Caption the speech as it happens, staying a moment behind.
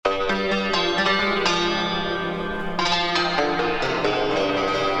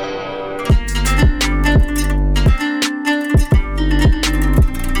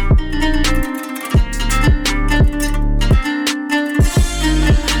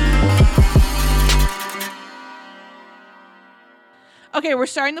Okay, we're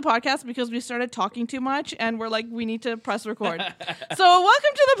starting the podcast because we started talking too much and we're like, we need to press record. So welcome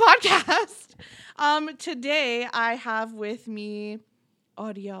to the podcast. Today I have with me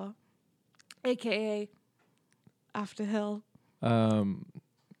Audia, aka After Hill. Have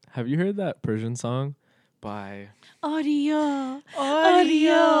you heard that Persian song by Audia?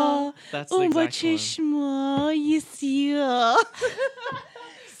 That's the exact one.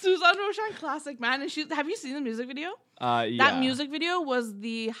 Suzanne Roshan, classic, man. And have you seen the music video? Yeah. That music video was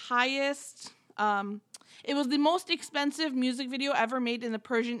the highest. It was the most expensive music video ever made in the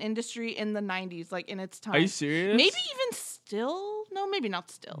Persian industry in the 90s, like in its time. Are you serious? Maybe even still. No, maybe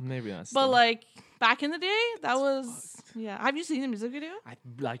not still. Maybe not still. But like back in the day, that was yeah. Have you seen the music video?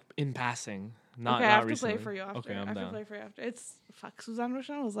 Like in passing. Not okay, I have recently. to play for you after. Okay, I'm I have down. to play for you after. It's Suzanne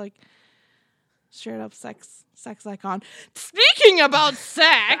Roshan was like straight up sex icon. Speaking about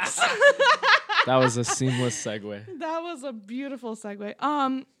sex. That was a seamless segue. That was a beautiful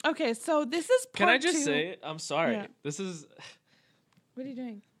segue. Okay, so this is part Can I just two. say, I'm sorry. Yeah. This is What are you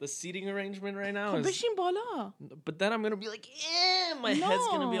doing? the seating arrangement right now is, Bishim bola. but then I'm gonna be like, my head's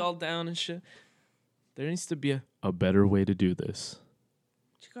gonna be all down and shit. There needs to be a better way to do this.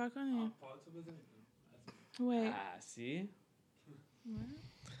 Wait. See?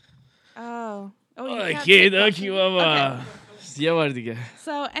 Oh, you Okay, can't take thank that. you, Okay. So,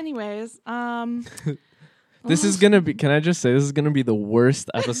 So, anyways, this is gonna be. Can I just say this is gonna be the worst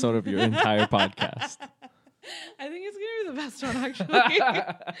episode of your entire podcast? I think it's gonna be the best one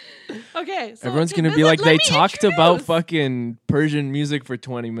actually. Okay, so Everyone's gonna be like, they talked about fucking Persian music for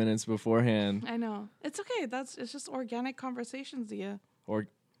 20 minutes beforehand, I know it's okay. It's just organic conversations, yeah. or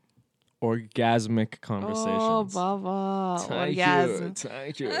orgasmic conversations. Oh, Baba, Thank orgasm. you,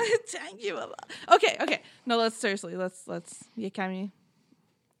 thank you. Thank you, Baba. Okay. No, let's Yekami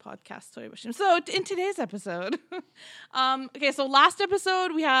podcast toy bashim. So in today's episode, okay, so last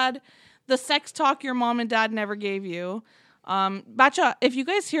episode we had the sex talk your mom and dad never gave you. Bacha, if you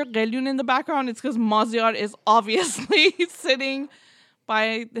guys hear Gelyun in the background, it's because Maziar is obviously sitting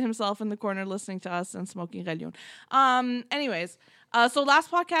by himself in the corner listening to us and smoking Gelyun. Anyways, so last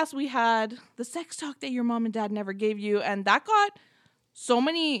podcast we had the sex talk that your mom and dad never gave you, and that got so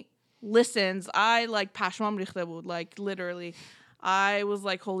many listens. I like Pashmam Richtebud, like literally. I was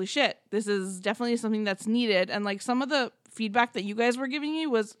like, holy shit, this is definitely something that's needed. And like some of the feedback that you guys were giving me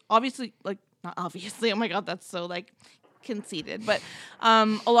was obviously, like, not obviously, oh my God, that's so like conceited. But a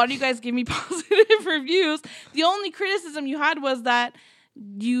lot of you guys gave me positive reviews. The only criticism you had was that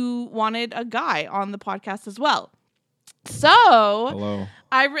you wanted a guy on the podcast as well. So Hello.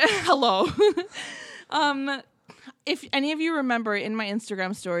 hello. If any of you remember in my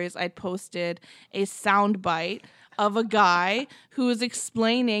Instagram stories, I posted a sound bite of a guy who was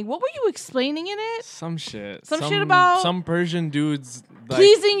explaining. What were you explaining in it? Some shit. Some shit about some Persian dudes like,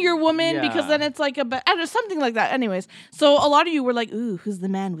 pleasing your woman because yeah. then it's like I don't know, something like that. Anyways, so a lot of you were like, "Ooh, who's the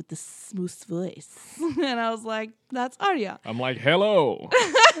man with the smooth voice?" And I was like, "That's Arya." I'm like, hello.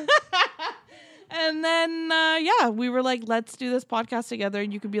 And then we were like, "Let's do this podcast together.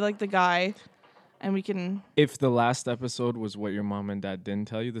 You could be like the guy, and we can." If the last episode was what your mom and dad didn't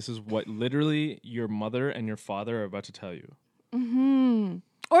tell you, this is what literally your mother and your father are about to tell you. Mm-hmm.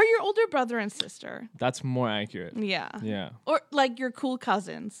 Or your older brother and sister. That's more accurate. Yeah. Yeah. Or like your cool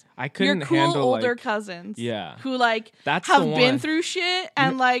cousins. I couldn't your cool handle older like, cousins. Yeah. Who like That's have the been one. through shit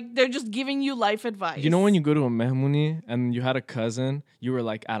and like they're just giving you life advice. You know when you go to a mehmuni and you had a cousin, you were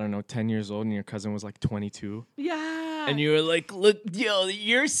like, I don't know, 10 years old and your cousin was like 22? Yeah. And you were like, look, yo,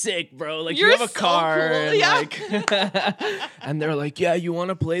 you're sick, bro. Like, You're you have a so car. cool. And, Yeah. like, and they're like, yeah, you want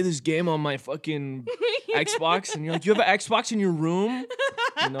to play this game on my fucking Xbox? And you're like, you have an Xbox in your room?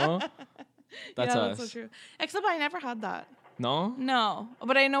 You know? That's us. That's so true. Except I never had that. No? No.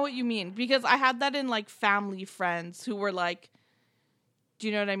 But I know what you mean. Because I had that in like family friends who were like, do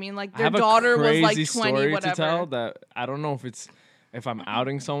you know what I mean? Like I their have daughter a crazy was like 20, story whatever. to tell that I don't know if I'm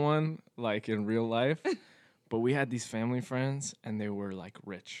outing someone like in real life, but we had these family friends and they were like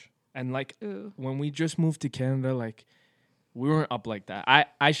rich. And like Ooh. when we just moved to Canada, like we weren't up like that.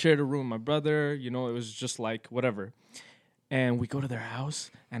 I shared a room with my brother, you know, it was just like whatever. And we go to their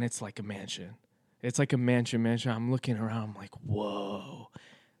house and it's like a mansion. It's like a mansion. I'm looking around, I'm like, whoa.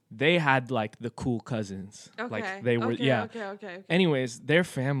 They had like the cool cousins. Okay. Like they were, Okay. Anyways, their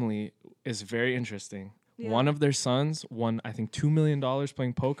family is very interesting. Yeah. One of their sons won, I think, $2 million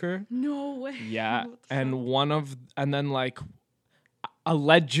playing poker. No way. Yeah. What the And then like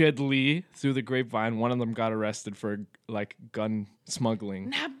allegedly through the grapevine, one of them got arrested for like gun smuggling.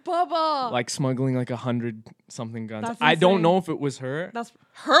 Nah, Bubba. Like smuggling like 100 something guns. That's I don't insane. know if it was her. That's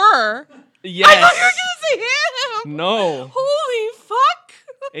her. Yes. I thought you were gonna say him. No. Holy fuck.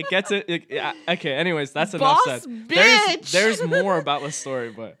 It gets it. Yeah, okay, anyways, that's Boss enough said. bitch. There's more about the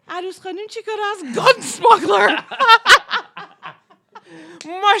story, but عروس خانم چی کار از gun smuggler.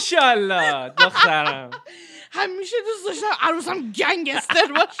 ماشاءالله دخترم. همیشه دوست داشتم عروسم گنگستر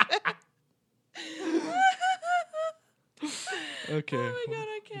باشه. Okay. Oh my god,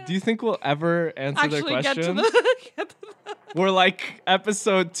 I can't. Do you think we'll ever answer their Actually get to questions? get to the We're like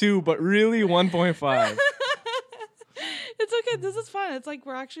episode 2, but really 1.5. It's okay. This is fun. It's like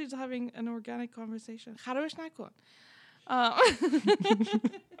we're actually just having an organic conversation. خرابش نکن.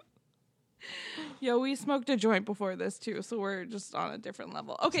 Yo, we smoked a joint before this too, so we're just on a different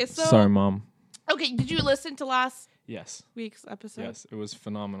level. Okay, so Sorry, Mom. Okay, did you listen to last Yes. week's episode? Yes, it was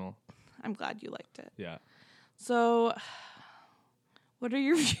phenomenal. I'm glad you liked it. Yeah. So, what are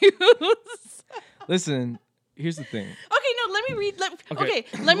your views? Listen, here's the thing. Okay, no, let me read. Let me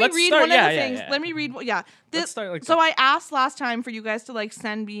Let's read start- one yeah, of the yeah, things. yeah. Let me read. Yeah, Let's start like so that. I asked last time for you guys to like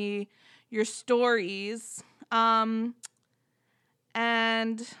send me your stories, and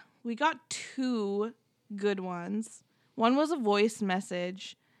we got 2 good ones. One was a voice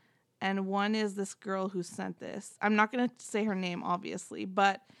message, and one is this girl who sent this. I'm not gonna say her name, obviously,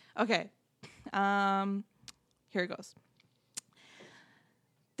 but okay. Here it goes.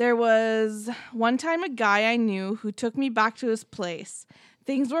 There was one time a guy I knew who took me back to his place.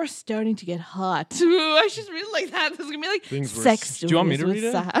 Things were starting to get hot. Ooh, I should read like that. This is gonna be like Things were sex. do you want me to stories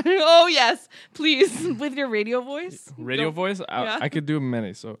read with it? Sad. Oh yes, please, with your radio voice. Radio Go- voice? Yeah. I could do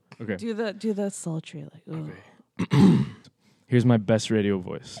many, so okay. Do the sultry like. Ooh. Okay. Here's my best radio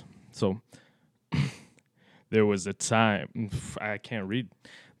voice. So there was a time I can't read.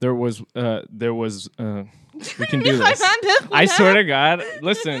 There was we can do this. I swear to God,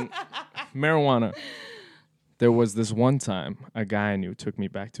 listen, marijuana. There was this one time a guy I knew took me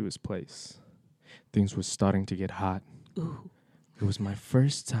back to his place. Things were starting to get hot. Ooh. It was my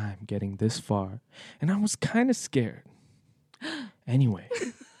first time getting this far, and I was kind of scared. Anyway,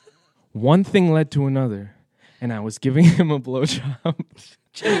 one thing led to another, and I was giving him a blowjob.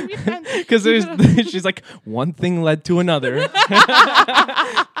 Because she's like, one thing led to another.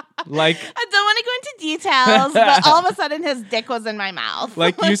 Like, I don't want to go into details, but all of a sudden his dick was in my mouth.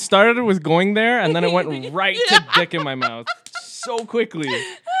 like you started with going there, and then it went right to dick in my mouth so quickly.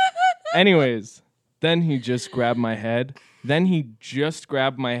 Anyways, then he just grabbed my head.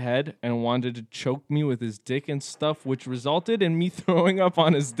 And wanted to choke me with his dick and stuff, which resulted in me throwing up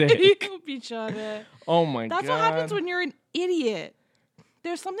on his dick. Oh my God. That's what happens when you're an idiot.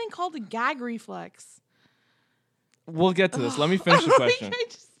 There's something called a gag reflex. We'll get to this. Let me finish the Like, question.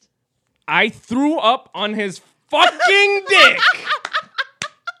 I threw up on his fucking dick.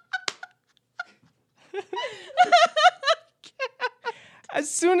 As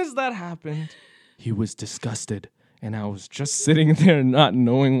soon as that happened, he was disgusted. And I was just sitting there not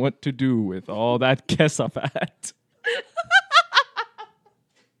knowing what to do with all that kesafat.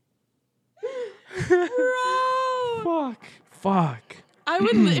 Bro. Fuck. I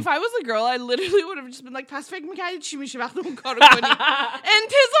would, if I was a girl, I literally would have just been like, پس فکر می‌کردی چی میشه وقتی اون کارو کنی؟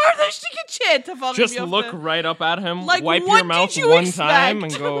 انتظار داشتی که چه اتفاقی Just بیفته؟ look right up at him, Like, wipe what your mouth did you one time, and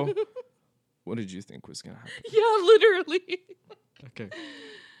expect? go, what did you think was going to happen? Yeah, literally. Okay.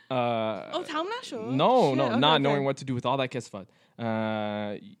 Oh, تمام نشد؟ No, Shit, okay, not okay. knowing what to do with all that kesafat.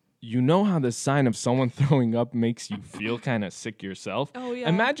 You know how the sign of someone throwing up makes you feel kind of sick yourself? Oh, yeah.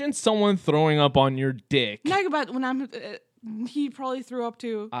 Imagine someone throwing up on your dick. Not about when I'm. He probably threw up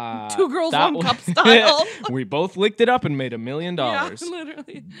too. 2 girls, that 1 cup style. We both licked it up and made $1 million. Yeah,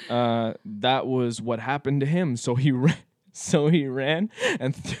 literally. That was what happened to him. So he ran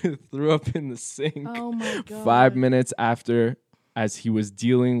and threw up in the sink. Oh my God. 5 minutes after, as he was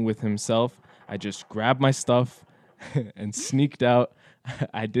dealing with himself, I just grabbed my stuff and sneaked out.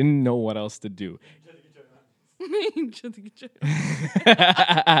 I didn't know what else to do.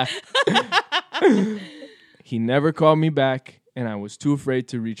 He never called me back, and I was too afraid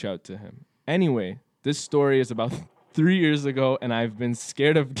to reach out to him. Anyway, this story is about 3 years ago, and I've been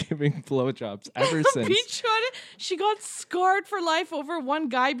scared of giving blowjobs ever since. She got scarred for life over one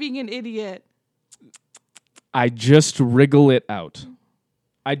guy being an idiot. I just wriggle it out.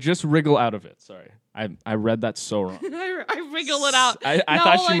 I just wriggle out of it. Sorry. I read that so wrong. I wriggle it out. I Now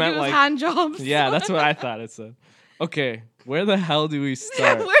thought all she I meant do is like hand jobs. Yeah, that's what I thought it said. Okay, where the hell do we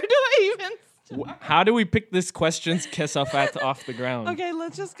start? Where do I even start? How do we pick this question's kesafat off the ground? Okay,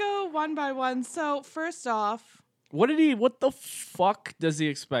 let's just go one by one. So first off, What the fuck does he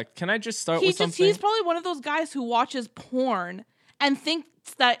expect? Can I just start with something? he's probably one of those guys who watches porn and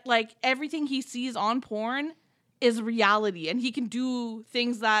thinks that like everything he sees on porn is reality, and he can do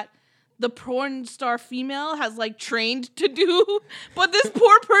things that the porn star female has like trained to do, but this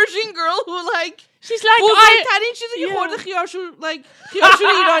poor Persian girl who like she's like, بزرگترین چیزی که خورده خیارشور like خیارشور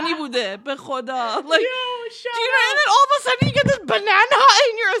ایرانی بوده به خدا like do you know, and then all of a sudden you get this banana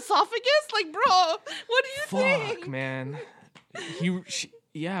in your esophagus like bro what do you think? Fuck, man.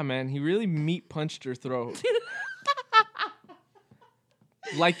 Yeah, man, he really meat punched her throat.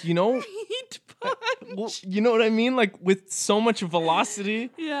 Like, you know, Meat punch. well, you know what I mean? Like with so much velocity.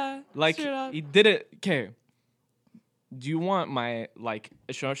 Yeah. Like straight up. he did it. Okay. Do you want my like?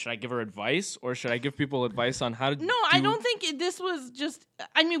 Should I give her advice or should I give people advice on how to? No, I don't think this was just.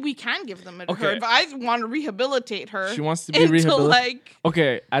 I mean, we can give them her Okay. advice. I want to rehabilitate her. She wants to be into rehabilitated. like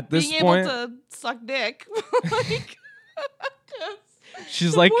Okay, at this being point, able to suck dick. Like,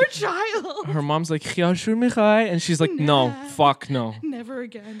 she's the like, poor child. her mom's like, "Khiyashur mikhai," and she's like, "No, Nah. fuck no." Never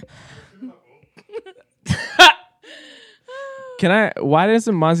again. Why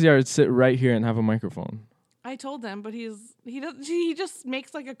doesn't Maziar sit right here and have a microphone? I told him, but he just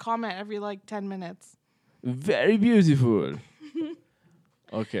makes like a comment every like 10 minutes. Very beautiful.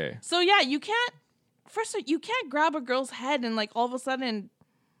 Okay. So yeah, you can't. First, you can't grab a girl's head and like all of a sudden,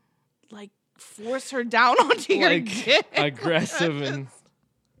 like force her down onto your Like dick. aggressive and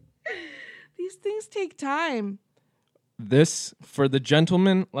These things take time. this for the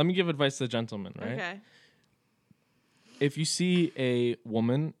gentleman. Let me give advice to the gentleman, right? Okay. If you see a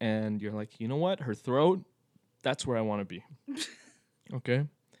woman and you're like, you know what, her throat, that's where I want to be. Okay?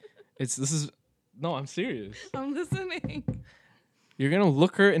 No, I'm serious. I'm listening. You're going to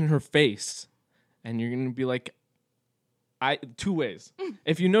look her in her face and you're going to be like, two ways.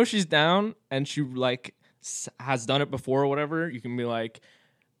 If you know she's down and she like has done it before or whatever, you can be like,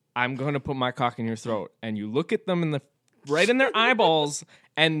 I'm going to put my cock in your throat. And you look at them right in their eyeballs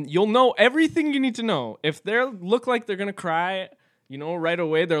and you'll know everything you need to know. If they look like they're going to cry, you know, right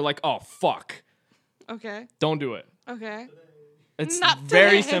away, they're like, oh, fuck. Okay. Don't do it. Okay. It's Not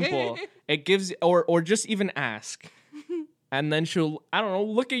very today. simple. It gives, or just even ask. And then she'll, I don't know,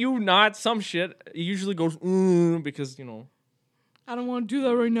 look at you, nod, some shit. It usually goes, because, you know. I don't want to do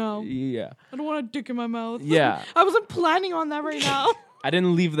that right now. Yeah. I don't want a dick in my mouth. Yeah. I wasn't planning on that right now. I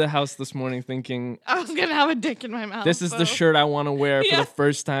didn't leave the house this morning thinking, I was going to have a dick in my mouth. this is so. the shirt I want to wear for Yeah. the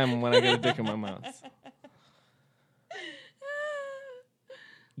first time when I get a dick in my mouth.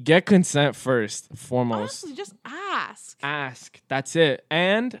 Get consent first, foremost. Honestly, just ask. Ask. That's it.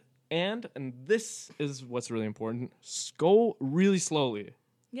 And this is what's really important. Go really slowly.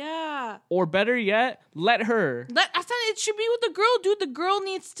 Yeah. Or better yet, let her. I said it should be with the girl, dude. The girl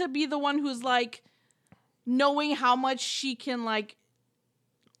needs to be the one who's like knowing how much she can like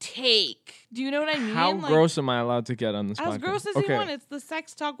take. Do you know what I mean? How like, gross am I allowed to get on this podcast? as gross as you want. It's the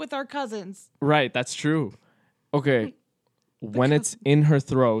sex talk with our cousins. Right, that's true. Okay. When it's in her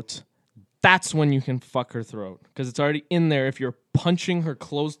throat, that's when you can fuck her throat. Because it's already in there. If you're punching her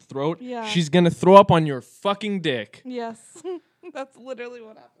closed throat, Yeah. she's going to throw up on your fucking dick. Yes. That's literally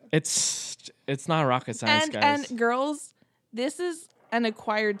what happened. It's not rocket science, guys. And girls, this is an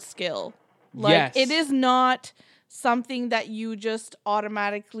acquired skill. Like Yes. it is not something that you just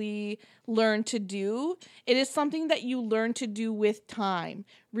automatically learn to do. It is something that you learn to do with time.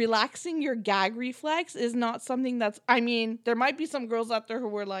 Relaxing your gag reflex is not something that's, I mean, there might be some girls out there who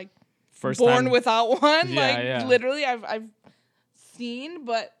were like First born time. without one. Yeah, like yeah. literally I've seen,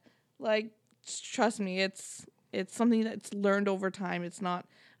 but like trust me, it's something that's learned over time. It's not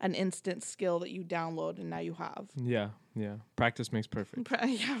an instant skill that you download and now you have. Yeah. Practice makes perfect.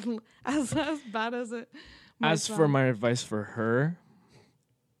 Yeah, as bad as it might As for sound. my advice for her,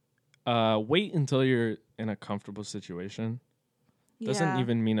 wait until you're in a comfortable situation. Doesn't Yeah.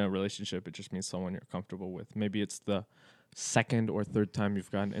 even mean a relationship. It just means someone you're comfortable with. Maybe it's the second or third time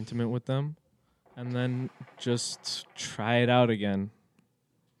you've gotten intimate with them. And then just try it out again.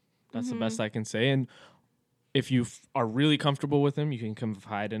 That's the best I can say. And if you are really comfortable with him, you can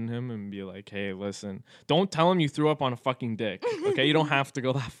confide in him and be like, hey, listen, don't tell him you threw up on a fucking dick. Okay? You don't have to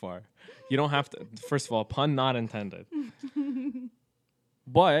go that far. You don't have to. First of all, pun not intended.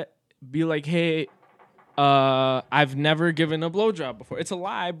 But be like, hey, I've never given a blowjob before. It's a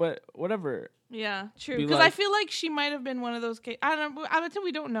lie, but whatever. Yeah, true. Be Because I like- feel like she might have been one of those cases. I don't know. I think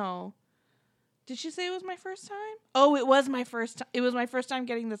we don't know. Did she say it was my first time? Oh, it was my first time. It was my first time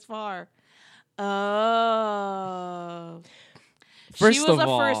getting this far. Oh. First she was of a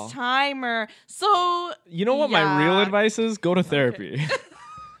all- first timer. So You know what my real Yeah. advice is? Go to therapy.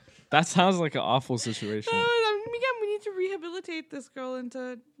 That sounds like an awful situation. Again, we need to rehabilitate this girl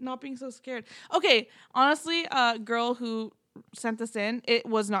into not being so scared. Okay, honestly, girl who sent this in, it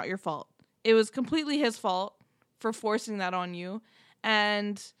was not your fault. It was completely his fault for forcing that on you.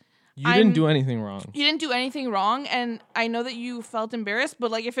 And You didn't do anything wrong. You didn't do anything wrong, and I know that you felt embarrassed,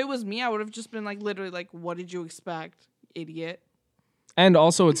 but like if it was me, I would have just been like literally like, what did you expect, idiot? And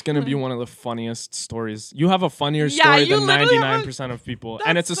also, it's going to be one of the funniest stories. You have a funnier story than 99% of people.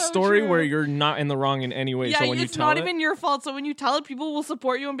 And it's a story where you're not in the wrong in any way. Yeah, so when it's not even your fault. So when you tell it, people will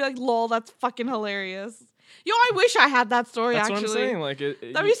support you and be like, lol, that's fucking hilarious. Yo, I wish I had that story, that's actually. That's what I'm saying. Like,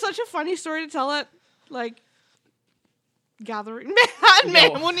 that'd be such a funny story to tell it. Like, gathering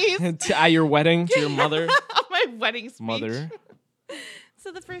man at your wedding to your mother. My wedding speech. Mother.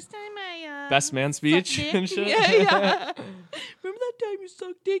 So the first time I best man speech and shit. Yeah. Remember that time you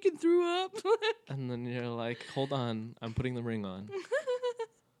sucked dick and threw up? And then you're like, hold on, I'm putting the ring on.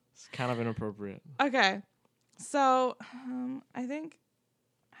 It's kind of inappropriate. Okay. So I think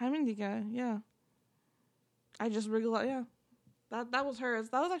Hamindika, yeah. I just wriggle out, yeah. That was hers.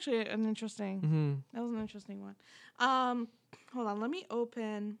 That was actually an interesting that was an interesting one. Hold on, let me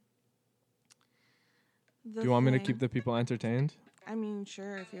open Do you want me to keep the people entertained? I mean,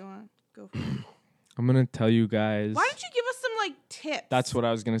 sure, if you want. Go for it. I'm going to tell you guys. Why don't you give us some, like, tips? That's what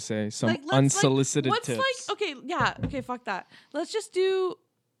I was going to say. Some unsolicited tips. Okay, fuck that. Let's just do,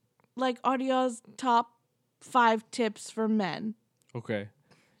 like, Audio's top 5 tips for men. Okay.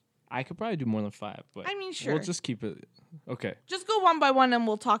 I could probably do more than 5, but I mean, sure. We'll just keep it. Okay. Just go one by one and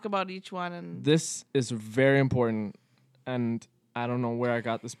we'll talk about each one. And this is very important, and I don't know where I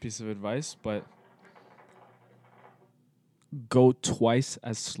got this piece of advice, but go twice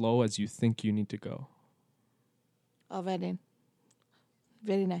as slow as you think you need to go. Oh, very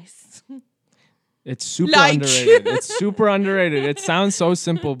nice. It's super underrated. It's super underrated. It sounds so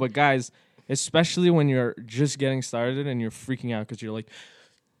simple, but guys, especially when you're just getting started and you're freaking out because you're like,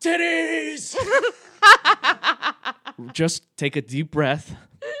 titties! Just take a deep breath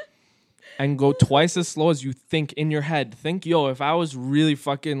and go twice as slow as you think in your head. Think, yo, if I was really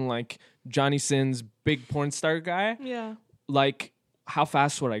fucking like Johnny Sins, big porn star guy, yeah. Like, how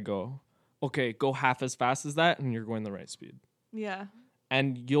fast would I go? Okay, go half as fast as that, and you're going the right speed. Yeah.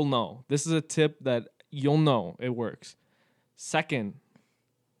 And you'll know. This is a tip that you'll know it works. Second,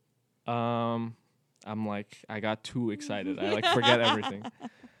 I'm like, I got too excited. I like forget everything.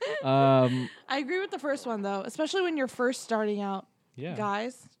 I agree with the first one though, especially when you're first starting out. Yeah,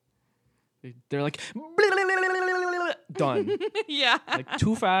 guys. They're like done. Yeah, like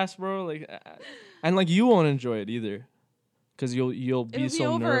too fast, bro. Like, and like you won't enjoy it either, because you'll be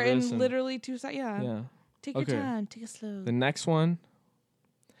so over nervous. in literally 2 seconds. Yeah. Yeah. Take your time. Take it slow. The next one.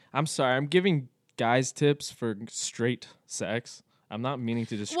 I'm sorry. I'm giving guys tips for straight sex. I'm not meaning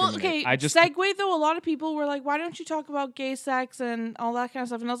to discriminate. Well, okay, I just segue though. A lot of people were like, "Why don't you talk about gay sex and all that kind of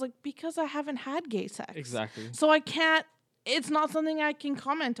stuff?" And I was like, "Because I haven't had gay sex, exactly. So I can't. It's not something I can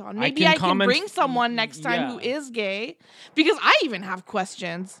comment on. Maybe I can bring someone next time who is gay, because I even have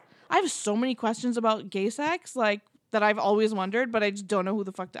questions. I have so many questions about gay sex, like that I've always wondered, but I just don't know who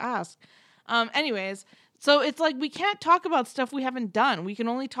the fuck to ask. Anyways, so it's like we can't talk about stuff we haven't done. We can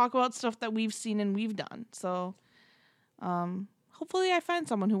only talk about stuff that we've seen and we've done. So, hopefully I find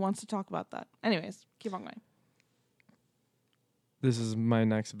someone who wants to talk about that. Anyways, keep on going. This is my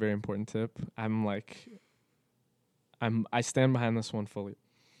next very important tip. I stand behind this one fully.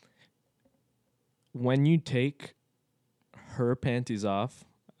 When you take her panties off,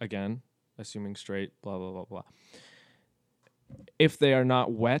 again, assuming straight, blah, blah, blah, blah. If they are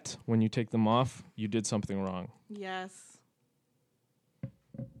not wet when you take them off, you did something wrong. Yes.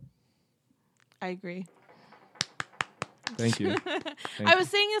 I agree. Thank you. I was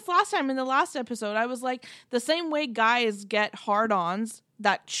saying this last time in the last episode. I was like, the same way guys get hard-ons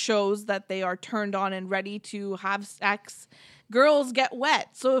that shows that they are turned on and ready to have sex, girls get wet.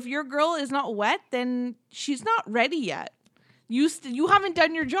 So if your girl is not wet, then she's not ready yet. You haven't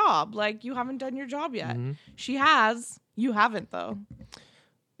done your job. Like, you haven't done your job yet. Mm-hmm. She has. You haven't, though.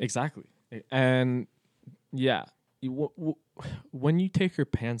 Exactly. And, yeah, when you take her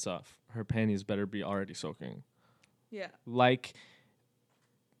pants off, her panties better be already soaking. Yeah. Like,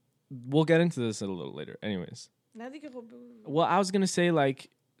 we'll get into this a little later. Anyways. Well, I was going to say, like,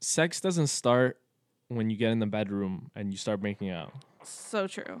 sex doesn't start when you get in the bedroom and you start making out. So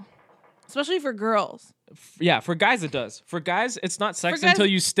true. Especially for girls. Yeah, for guys it does. For guys, it's not sex until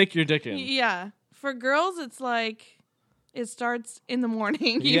you stick your dick in. Yeah. For girls, it's like, it starts in the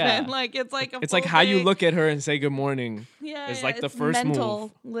morning even. Yeah. Like, it's like it's like how you look at her and say good morning. Yeah, is like the first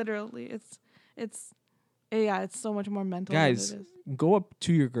move. Literally. It's so much more mental. Guys, than it is. Go up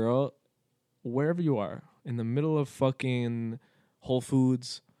to your girl, wherever you are, in the middle of fucking Whole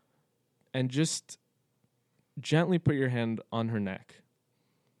Foods, and just gently put your hand on her neck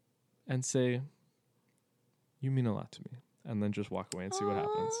and say, "You mean a lot to me. and then just walk away and see what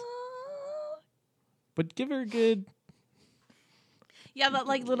happens. But give her a good, Yeah, that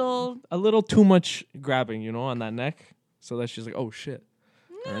like little. a little too much grabbing, you know, on that neck, so that she's like, oh shit,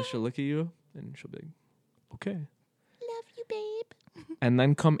 and then she'll look at you and she'll be like, okay. Love you, babe. And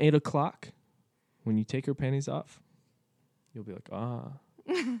then come 8 o'clock, when you take her panties off, you'll be like,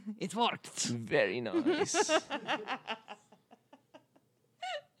 It worked. very nice.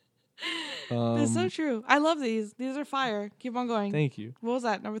 That's so true. I love these. These are fire. Keep on going. Thank you. What was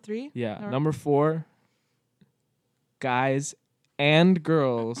that? Number 3? Yeah. Number 4, guys and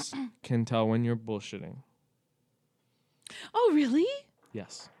girls can tell when you're bullshitting. Oh, really?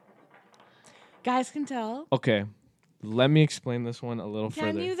 Yes. Guys can tell. Okay. Let me explain this one a little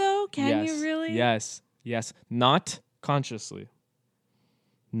further. Can you though? Can you really? Yes. Yes. Not consciously.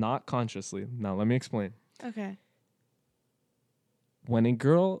 Not consciously. Now, let me explain. Okay. When a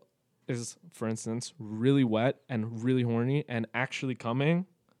girl is, for instance, really wet and really horny and actually coming,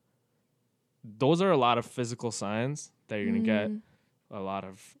 those are a lot of physical signs that you're going to get. A lot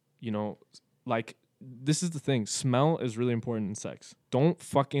of, you know, like, this is the thing. Smell is really important in sex. Don't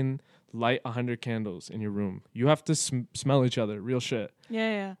fucking light 100 candles in your room. You have to smell each other. Real shit.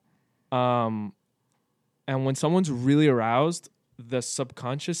 Yeah. And when someone's really aroused, the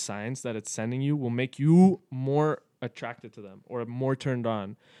subconscious signs that it's sending you will make you more attracted to them or more turned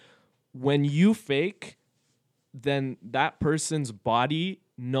on. When you fake, then that person's body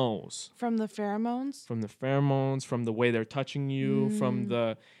knows. From the pheromones? From the pheromones, from the way they're touching you,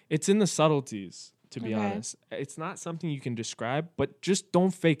 it's in the subtleties, to be honest. It's not something you can describe, but just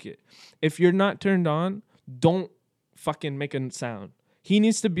don't fake it. If you're not turned on, don't fucking make a sound. He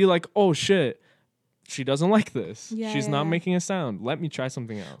needs to be like, oh shit, she doesn't like this. She's not making a sound. Let me try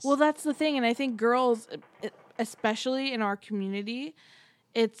something else. Well, that's the thing. And I think girls, especially in our community,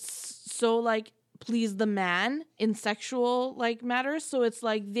 it's so like please the man in sexual like matters. So it's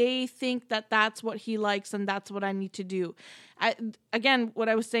like they think that that's what he likes and that's what I need to do. Again, what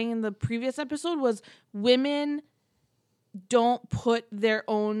I was saying in the previous episode was women don't put their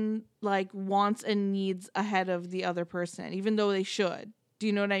own like wants and needs ahead of the other person, even though they should. Do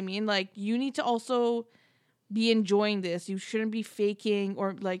you know what I mean? Like, you need to also be enjoying this. You shouldn't be faking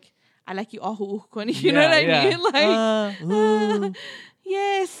or like, I like you all. You know what I mean? Like,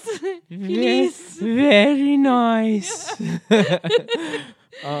 yes, please. Very nice.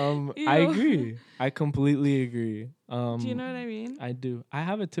 I agree. I completely agree. Do you know what I mean? I do. I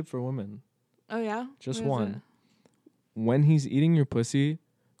have a tip for women. Oh, yeah? Just one. When he's eating your pussy,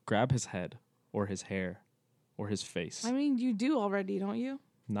 grab his head or his hair or his face. I mean, you do already, don't you?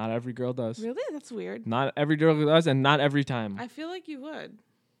 Not every girl does. Really? That's weird. Not every girl does, and not every time. I feel like you would.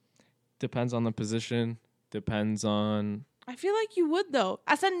 Depends on the position. Depends on... I feel like you would, though.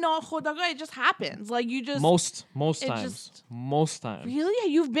 I said no, it just happens. Like, you just... Most times. Most times.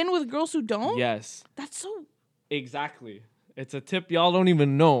 Really? You've been with girls who don't? Yes. That's so... Exactly. It's a tip y'all don't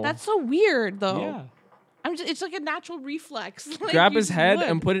even know. That's so weird, though. Yeah. It's like a natural reflex. Like, grab his head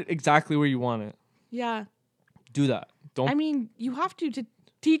and put it exactly where you want it. Yeah. Do that. Don't. I mean, you have to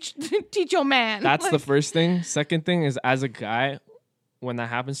teach your man. That's like, the first thing. Second thing is, as a guy, when that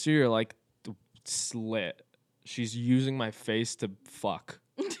happens to you, you're like, slit. She's using my face to fuck.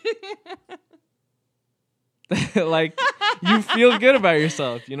 Like, you feel good about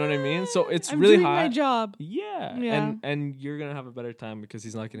yourself. You know what I mean? So it's really doing hot. My job. Yeah. And you're gonna have a better time because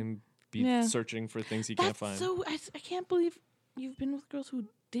he's not gonna be searching for things he can't find. So I can't believe you've been with girls who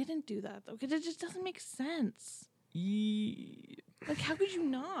didn't do that though, because it just doesn't make sense. Like, how could you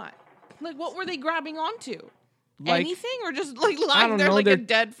not? Like, what were they grabbing onto? Like, anything, or just like lying there like a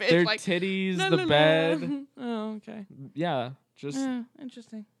dead fish? Their like titties, the bed. Oh, okay. Yeah, just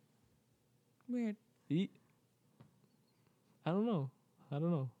interesting. Weird. I don't know.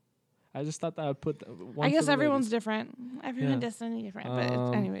 I just thought that I'd put one. I guess everyone's different. Everyone does something different.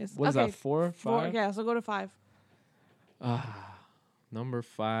 But anyways, what is that? 4, 5? 4, yeah. So go to 5. Number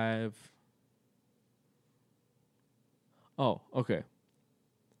 5. Oh, okay.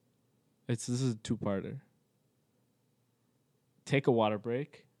 This is a 2-parter. Take a water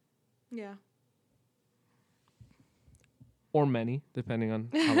break. Yeah. Or many, depending on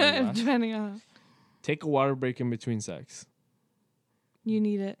how long you last. Depending on. Take a water break in between sex. You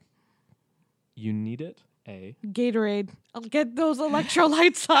need it. You need it. A. Gatorade. I'll get those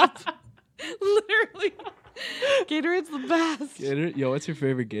electrolytes up. Literally. Gatorade's the best. Gatorade? Yo, what's your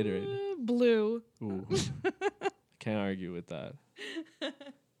favorite Gatorade? Blue. Ooh. Can't argue with that.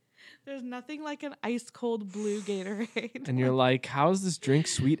 There's nothing like an ice cold blue Gatorade. And you're like, how is this drink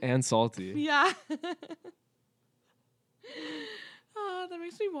sweet and salty? Yeah. Oh, that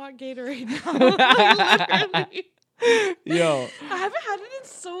makes me want Gatorade now. Like, literally. Yo, I haven't had it in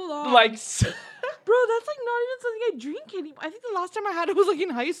so long. like, bro, that's like not even something I drink anymore. I think the last time I had it was like in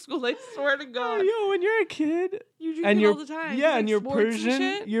high school. I swear to God. yo, when you're a kid, You drink and it you're all the time. yeah, Like and you're sports and Persian,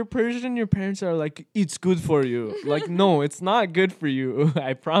 shit. you're Persian. Your parents are like, it's good for you. Like, no, it's not good for you.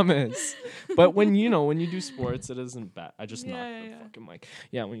 I promise. But when you do sports, it isn't bad. I just knocked the fucking mic.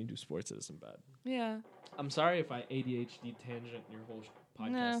 Yeah, when you do sports, it isn't bad. Yeah. I'm sorry if I ADHD tangent your whole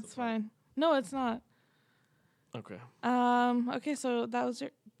podcast. No, it's fine. No, it's not. Okay. Okay, so that was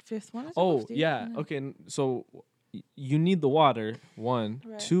your fifth one. Oh yeah. Okay. So you need the water. One,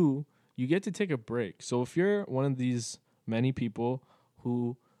 Right. two. You get to take a break. So if you're one of these many people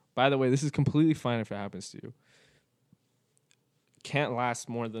who, by the way, this is completely fine if it happens to you. Can't last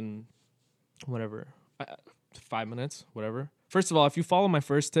more than, whatever, 5 minutes, whatever. First of all, if you follow my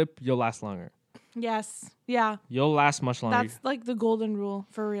first tip, you'll last longer. Yes. Yeah. You'll last much longer. That's like the golden rule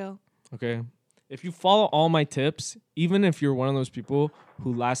for real. Okay. If you follow all my tips, even if you're one of those people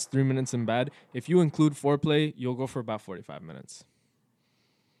who lasts 3 minutes in bed, if you include foreplay, you'll go for about 45 minutes.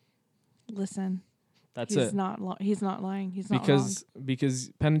 Listen. That's he's it. He's not lying. He's not wrong.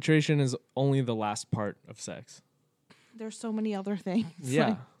 Because penetration is only the last part of sex. There's so many other things. Yeah.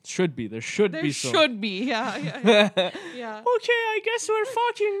 Like, Should be. There should there be some. should be. Yeah. Yeah. Yeah. Okay, I guess we're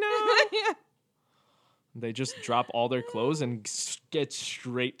fucking now. yeah. They just drop all their clothes and get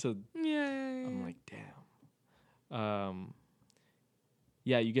straight to. Yeah. I'm like, damn.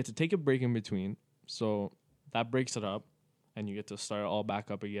 Yeah, you get to take a break in between, so that breaks it up, and you get to start all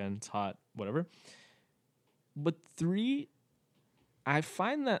back up again. It's hot, whatever. But 3, I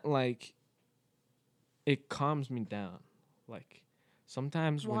find that like it calms me down. Like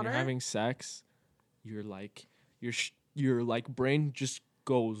sometimes when you're Water? having sex, you're like your like brain just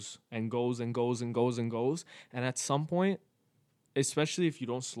goes and goes and goes and goes and goes, and at some point, especially if you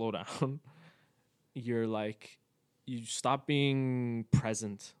don't slow down, you're like you stop being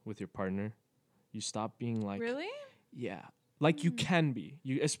present with your partner. You stop being like Really? yeah, like you can be.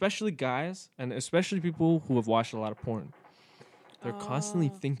 You especially guys and especially people who have watched a lot of porn. They're constantly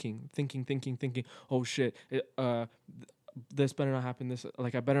thinking. Oh shit! This better not happen. This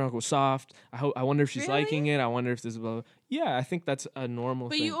like I better not go soft. I wonder if she's Really? liking it. I wonder if this. Blah, blah. Yeah, I think that's a normal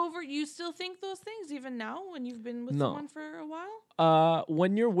But thing. you still think those things even now when you've been with No. someone for a while?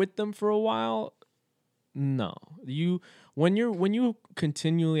 When you're with them for a while, no. When you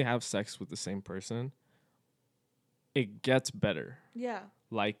continually have sex with the same person, it gets better. Yeah.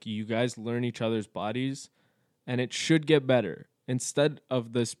 Like you guys learn each other's bodies, and it should get better instead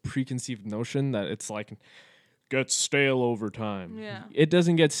of this preconceived notion that it's like gets stale over time. Yeah. It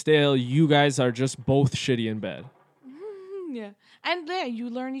doesn't get stale. You guys are just both shitty in bed. Yeah. And yeah, you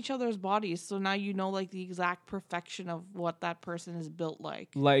learn each other's bodies, so now you know like the exact perfection of what that person is built like.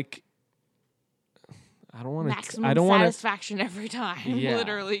 Like I don't want to Maximum I don't want to satisfaction every time, Yeah.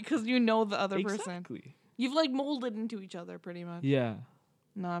 literally, because you know the other person. Exactly. You've like molded into each other pretty much. Yeah.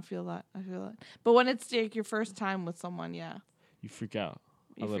 No, I feel that. But when it's like your first time with someone, yeah, You freak out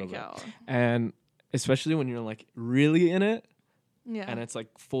you a little freak bit. out. And especially when you're like really in it Yeah. and it's like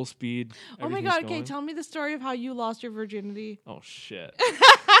full speed. Oh my everything's god, okay, going. tell me the story of how you lost your virginity. Oh shit.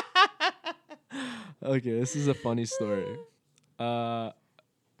 Okay, this is a funny story. I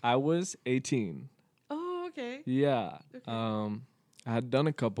was 18. Oh, okay. Yeah. Okay. I had done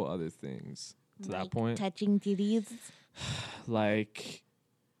a couple other things to that point. Touching titties. Like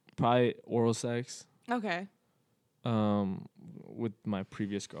probably oral sex Okay. with my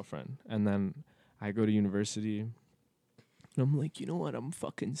previous girlfriend. And then I go to university and I'm like, you know what? I'm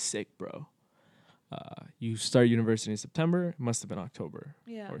fucking sick, bro. You start university in September. It must have been October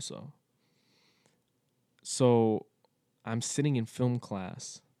Yeah. or so. So I'm sitting in film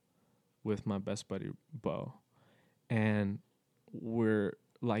class with my best buddy, Bo. And we're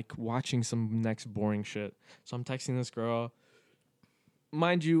like watching some next boring shit. So I'm texting this girl.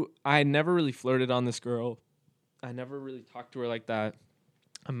 Mind you, I never really flirted on this girl. I never really talked to her like that.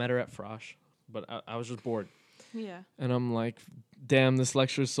 I met her at Frosh, but I was just bored. Yeah. And I'm like, damn, this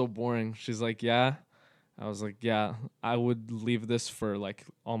lecture is so boring. She's like, yeah. I was like, yeah, I would leave this for like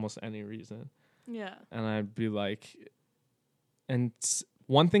almost any reason. Yeah. And I'd be like, and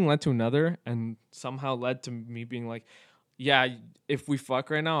one thing led to another and somehow led to me being like, yeah, if we fuck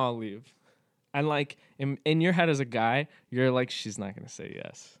right now, I'll leave. And like in your head as a guy, you're like, she's not going to say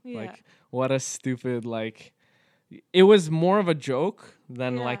yes. Yeah. Like, what a stupid, like, it was more of a joke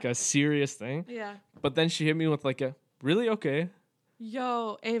than Yeah. like a serious thing. Yeah. But then she hit me with like a, really? Okay.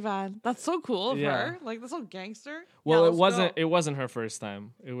 Yo, Avan, that's so cool of Yeah. her. Like, that's so gangster. Well, Yeah, it let's wasn't. go. It wasn't her first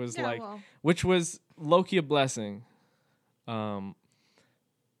time. It was Yeah, like, well. which was low-key a blessing. And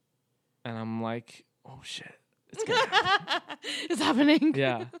I'm like, oh shit, It's gonna happen. It's happening.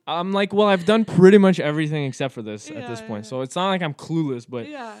 Yeah. I'm like, well, I've done pretty much everything except for this at this Yeah, point. yeah. So it's not like I'm clueless, but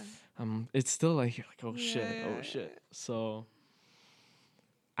Yeah. it's still like, you're like, oh Yeah, shit, yeah, oh yeah. shit. So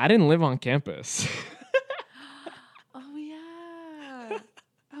I didn't live on campus. Oh yeah.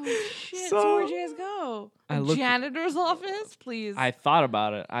 Oh shit. So, So, where'd you guys go? I A looked- janitor's office, please. I thought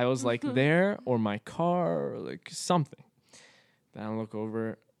about it. I was like there or my car or like something. Then I look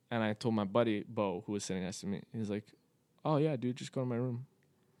over and I told my buddy Bo, who was sitting next to me. He's like, "Oh yeah, dude, just go to my room."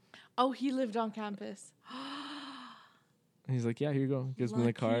 Oh, he lived on campus. And he's like, "Yeah, here you go." Gives me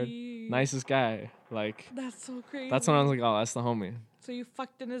the card. Lucky. Nicest guy. Like That's so crazy. that's when I was like, "Oh, that's the homie." So you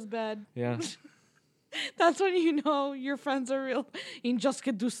fucked in his bed. Yeah. That's when you know your friends are real. In just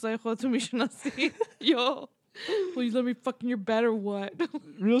get do to me Yo. Will you let me fuck in your bed or what?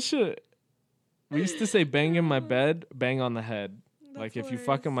 Real shit. We used to say bang in my bed, bang on the head. Like if you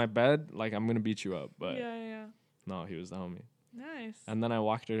fuck in my bed, like I'm gonna beat you up. But Yeah. no, he was the homie. Nice. And then I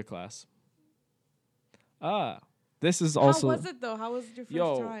walked her to class. This is How also was it though? How was your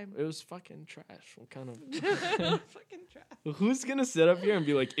first time? it was fucking trash. What kind of Fucking trash. who's gonna sit up here and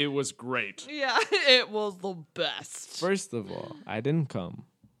be like, it was great? Yeah, it was the best. First of all, I didn't come.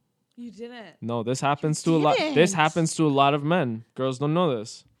 You didn't. No, this happens to a lot. This didn't. happens to a lot of men. Girls don't know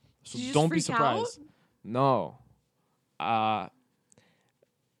this, so Did you just don't be freak surprised. No, I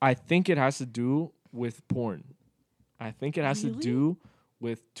think it has to do with porn. I think it has to Really? do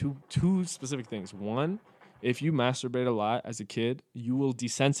with two specific things. One, if you masturbate a lot as a kid, you will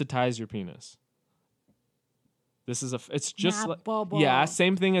desensitize your penis. This is it's just Nah, like Bubba. yeah,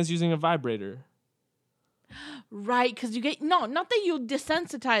 same thing as using a vibrator. Right, because you get not that you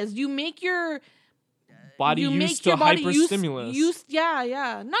desensitize. You make your Body you used make to your body hyperstimulus.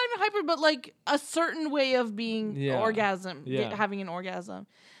 yeah. Not even hyper, but like a certain way of being orgasm, Yeah. having an orgasm.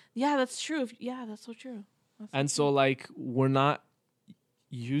 Yeah, that's true. That's so true. And so like we're not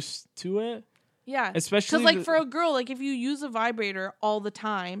used to it. Yeah, Especially because like the- for a girl, like if you use a vibrator all the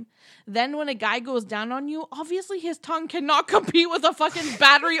time, then when a guy goes down on you, obviously his tongue cannot compete with a fucking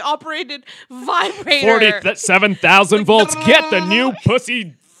battery operated vibrator. 47,000 volts. Get the new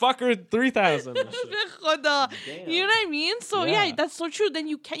pussy fucker 3,000. You know what I mean? So Yeah. yeah, that's so true. Then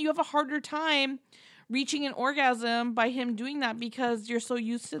you have a harder time reaching an orgasm by him doing that because you're so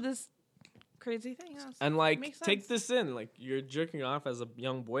used to this crazy thing. Yeah, And makes like, take sense. this in. Like, you're jerking off as a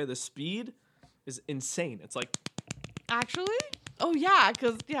young boy. The speed is insane. It's like, Actually, oh yeah,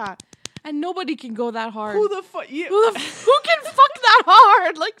 because and nobody can go that hard. who the fuck? Yeah. Who can fuck that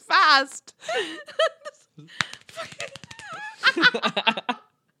hard like fast?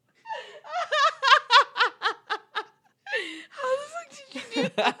 How the fuck did you do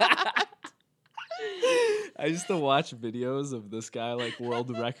that? I used to watch videos of this guy like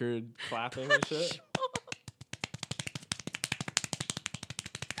world record clapping and shit.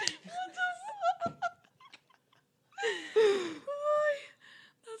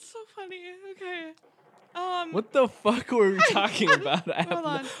 That's so funny. Okay. What the fuck were we talking about? Hold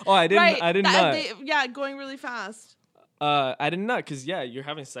on. Oh, I didn't. Right, I didn't nut. going really fast. I didn't nut because you're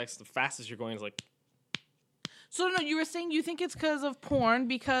having sex. The fastest you're going is like. So no, you were saying you think it's because of porn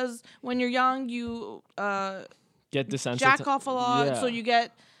because when you're young you Get desensitized. jack off a lot, Yeah. so you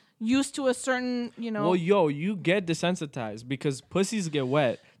get used to a certain Well, you get desensitized because pussies get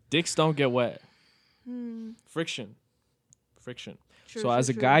wet, dicks don't get wet. Friction. True, So as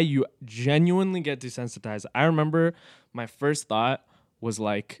a true. guy, you genuinely get desensitized. I remember my first thought was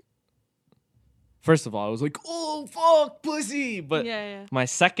like, first of all, I was like, oh fuck, pussy. But yeah. my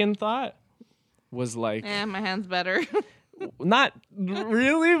second thought was like, My hand's better. not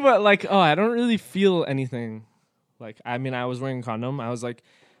really, but like, oh, I don't really feel anything. Like, I mean, I was wearing a condom. I was like,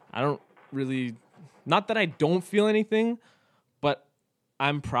 I don't really, not that I don't feel anything, but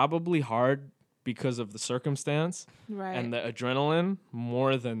I'm probably hard because of the circumstance Right. and the adrenaline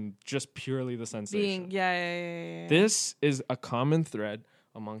more than just purely the sensation. Being yeah. This is a common thread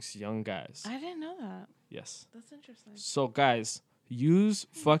amongst young guys. I didn't know that. Yes. That's interesting. So guys, use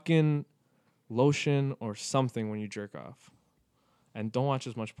fucking lotion or something when you jerk off. And don't watch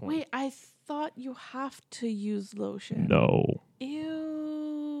as much porn. Wait, I thought you have to use lotion. No.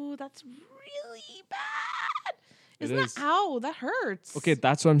 Ew, that's really bad. It Isn't is. that ow? That hurts. Okay,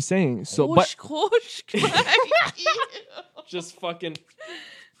 that's what I'm saying. So Kosh, but kosh. Ew. just fucking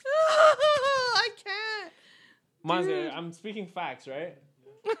I can't. Mazir, I'm speaking facts, right?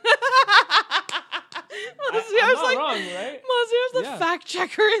 I'm Mazir's not like, wrong, right? Mazir's the Yeah. fact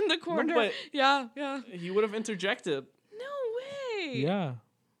checker in the corner. but- yeah. He would have interjected. No way. Yeah.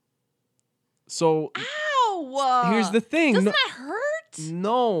 So Ow. here's the thing. Doesn't No, that hurt?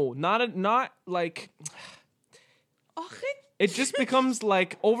 no, not like it just becomes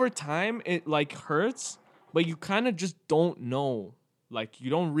like over time it like hurts, but you kind of just don't know. Like you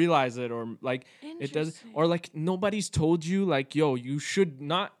don't realize it, or like it does, or like nobody's told you like, yo, you should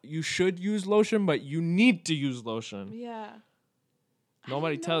use lotion, but you need to use lotion. Yeah.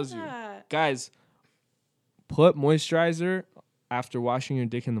 Nobody tells you. That. Guys, put moisturizer after washing your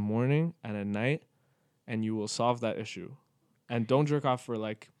dick in the morning and at night, and you will solve that issue. And don't jerk off for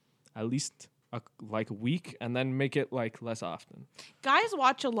like at least a week, and then make it like less often. Guys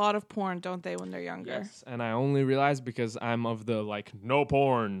watch a lot of porn, don't they, when they're younger? Yes, and I only realized because I'm of the like no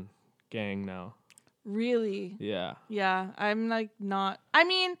porn gang now. Really? Yeah. Yeah, I'm like not. I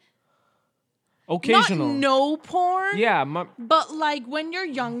mean, occasional. Not no porn. Yeah, but like when you're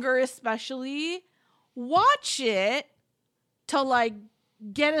younger, especially, watch it to like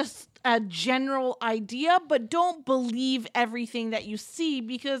get a general idea, but don't believe everything that you see,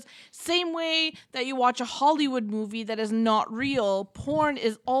 because same way that you watch a Hollywood movie that is not real, porn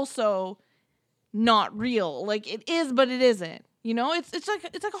is also not real. Like it is, but it isn't. You know, it's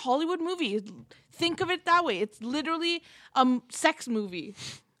like a Hollywood movie. Think of it that way. It's literally a sex movie.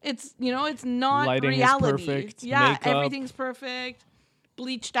 It's, you know, it's not lighting reality. Is perfect. Yeah, makeup. Everything's perfect.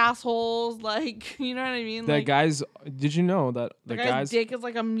 Bleached assholes, like, you know what I mean? The like, guys, did you know that the guy's dick is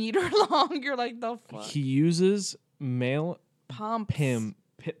like a meter long? You're like, the fuck? He uses male pumps.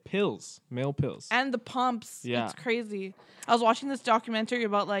 Pills. Male pills. And the pumps. Yeah. It's crazy. I was watching this documentary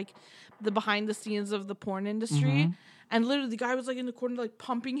about like the behind the scenes of the porn industry. Mm-hmm. And literally the guy was like in the corner like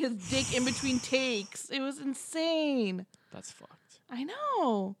pumping his dick in between takes. It was insane. That's fucked. I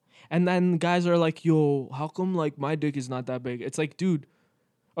know. And then guys are like, yo, how come like my dick is not that big? It's like, dude,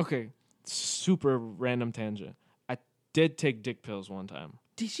 okay, super random tangent. I did take dick pills one time.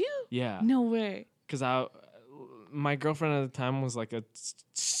 Did you? Yeah. No way. Because my girlfriend at the time was like a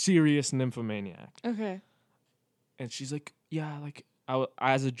serious nymphomaniac. Okay. And she's like, yeah, like,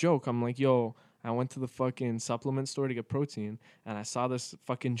 as a joke, I'm like, yo, I went to the fucking supplement store to get protein, and I saw this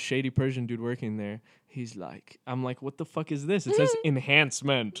fucking shady Persian dude working there. He's like, I'm like, what the fuck is this? It says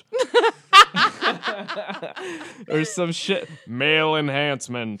enhancement. Or some shit. Male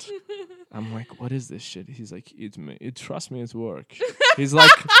enhancement. I'm like, what is this shit? He's like, trust me, it's work. He's like,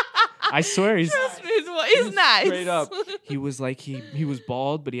 I swear he's trust me, it's nice. Straight up. He was like, he was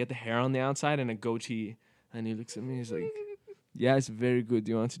bald, but he had the hair on the outside and a goatee. And he looks at me, he's like, yeah, it's very good.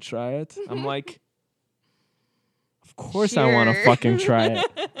 Do you want to try it? I'm like, of course sure. I want to fucking try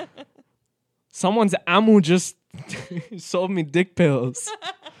it. Someone's Amu just sold me dick pills.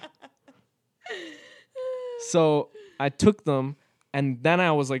 So I took them, and then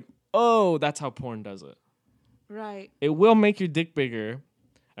I was like, oh, that's how porn does it. Right. It will make your dick bigger.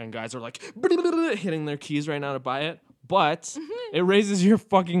 And guys are like, hitting their keys right now to buy it. But it raises your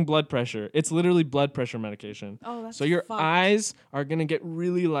fucking blood pressure. It's literally blood pressure medication. Oh, that's so your fucked. eyes are going to get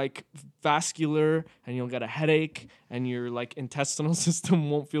really like vascular, and you'll get a headache, and your like intestinal system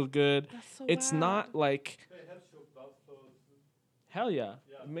won't feel good. That's so it's bad. not like hell yeah.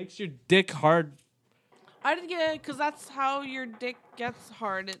 It makes your dick hard. I didn't get it because that's how your dick gets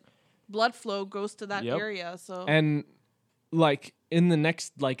hard. Blood flow goes to that area. So and like in the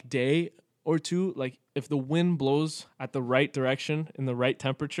next like day or two, like if the wind blows at the right direction in the right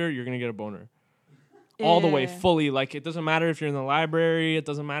temperature, you're gonna get a boner. All the way, fully. Like it doesn't matter if you're in the library. It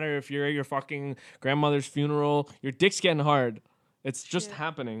doesn't matter if you're at your fucking grandmother's funeral. Your dick's getting hard. It's just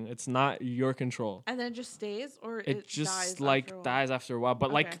happening. It's not your control. And then it just stays, or it just dies like dies after a while.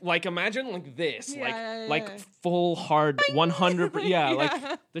 But like imagine like this, like full hard 100.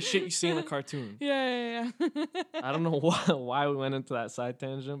 Like the shit you see in a cartoon. Yeah. I don't know why we went into that side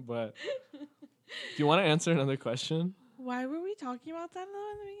tangent, but do you want to answer another question? Why were we talking about that in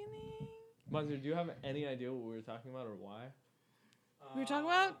the beginning? Mazur, do you have any idea what we were talking about or why? We were talking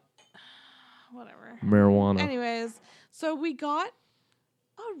about whatever. Marijuana. Anyways, so we got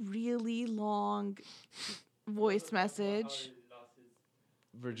a really long voice message.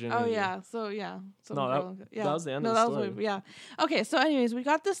 Virginity. Oh yeah. So yeah. So no, that was the end of the story. Yeah. Okay. So anyways, we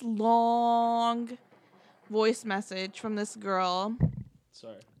got this long voice message from this girl.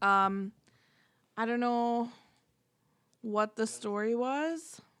 Sorry. I don't know what the story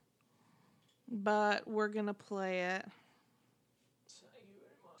was, but we're gonna play it.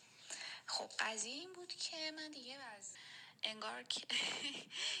 خب قضیه این بود که من دیگه از انگار که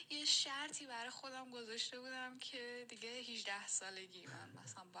یه شرطی برای خودم گذاشته بودم که دیگه 18 سالگی من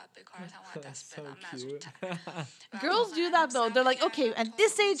مثلا باید به کارتم از دست بدم نه زودتر. Girls do that though. They're like, okay, at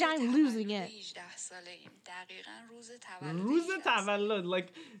this age I'm losing it. 18 سالگیم. دقیقاً روز تولد like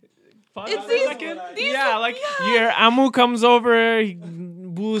It's these yeah, like your amu comes over,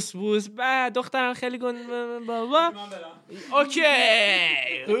 boost, بعد دخترم خیلی بابا.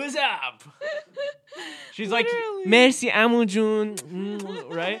 Okay, who's up? She's like, merci amu jun,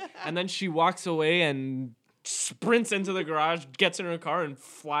 right? And then she walks away and sprints into the garage, gets in her car and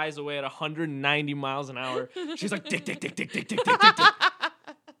flies away at 190 miles an hour. She's like, dick.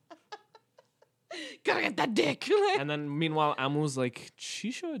 Gotta get that dick. And then meanwhile, Amu's like,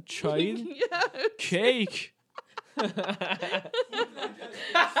 Shisha, chai, cake.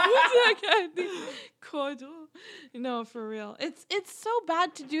 No, for real. It's so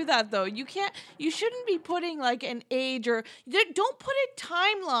bad to do that though. You shouldn't be putting like an age or don't put a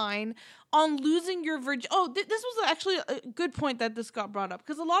timeline on losing your virgin. Oh, this was actually a good point that this got brought up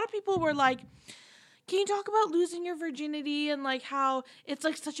because a lot of people were like, can you talk about losing your virginity and like how it's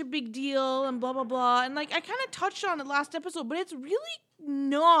like such a big deal and blah blah blah, and like I kind of touched on it last episode, but it's really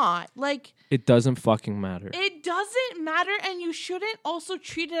not. Like, it doesn't fucking matter. It doesn't matter, and you shouldn't also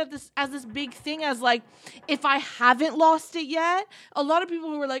treat it as this big thing as like, if I haven't lost it yet. A lot of people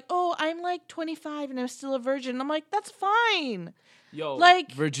were like, oh, I'm like 25 and I'm still a virgin. I'm like, that's fine. Yo,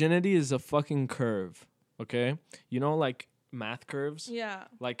 like, virginity is a fucking curve, okay? You know, like math curves? Yeah.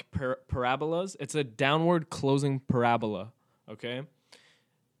 Like parabolas? It's a downward closing parabola, okay?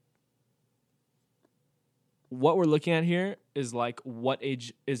 What we're looking at here is like, what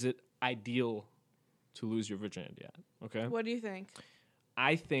age is it ideal to lose your virginity at, okay? What do you think?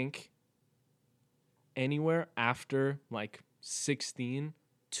 I think anywhere after like 16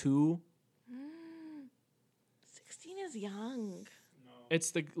 to... 16 is young.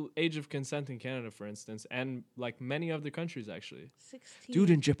 It's the age of consent in Canada, for instance, and like many other countries, actually. 16. Dude,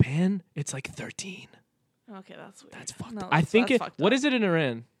 in Japan, it's like 13. Okay, that's weird. That's fucked No, up. I think that's it... fucked What up. is it in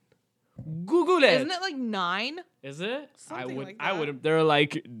Iran? Google it. Isn't it like 9? Is it? Something like I that. wouldn't. They're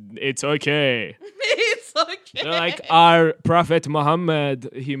like, it's okay. It's okay. They're like, our Prophet Muhammad,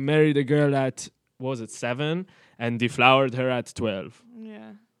 he married a girl at, what was it, 7? And deflowered her at 12.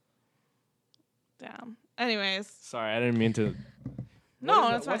 Yeah. Damn. Anyways. Sorry, I didn't mean to... No, What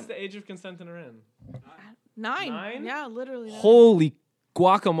is that's it? What's fine. the age of consent in Iran? 9. 9? Yeah, literally 9. Holy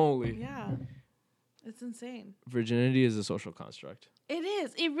guacamole. Yeah. It's insane. Virginity is a social construct. It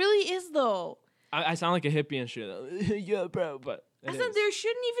is. It really is, though. I sound like a hippie and shit. Yeah, bro, but I said there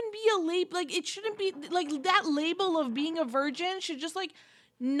shouldn't even be a label. Like, it shouldn't be, like, that label of being a virgin should just, like,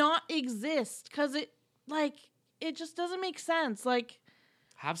 not exist. Because it just doesn't make sense. Like,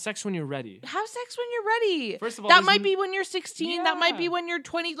 have sex when you're ready. have sex when you're ready. First of all, that might be when you're 16. That might be Yeah. when you're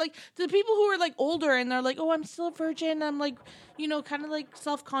 20. Like, the people who are, like, older and they're like, oh, I'm still a virgin. I'm, like, you know, kind of, like,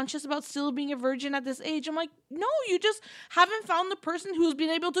 self-conscious about still being a virgin at this age. I'm like, no, you just haven't found the person who's been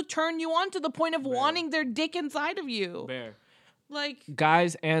able to turn you on to the point of wanting their dick inside of you. Bear. Like,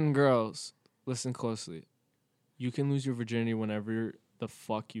 Guys and girls, listen closely. You can lose your virginity whenever the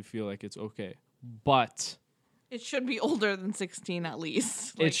fuck you feel like it's okay. But it should be older than 16 at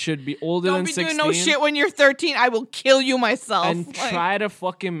least. it Like, should be older don't than be 16. doing no shit when you're 13. I will kill you myself. And Like, try to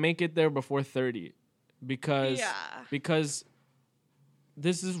fucking make it there before 30. Because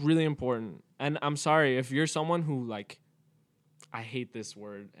this is really important. And I'm sorry if you're someone who, like, I hate this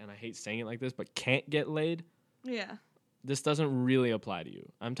word and I hate saying it like this, but can't get laid. Yeah. This doesn't really apply to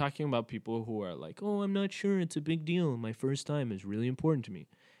you. I'm talking about people who are like, oh, I'm not sure. It's a big deal. My first time is really important to me.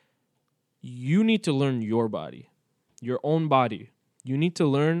 You need to learn your body, your own body. You need to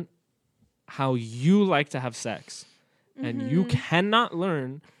learn how you like to have sex. And you cannot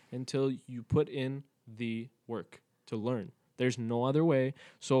learn until you put in the work to learn. There's no other way.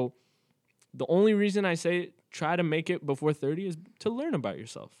 So the only reason I say try to make it before 30 is to learn about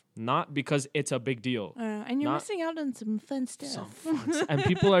yourself. Not because it's a big deal. And you're Not- missing out on some fun stuff. And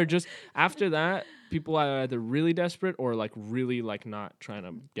people are just, after that, people are either really desperate or like really like not trying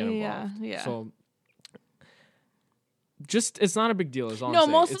to get involved. Yeah. So just, it's not a big deal. Is all I'm No,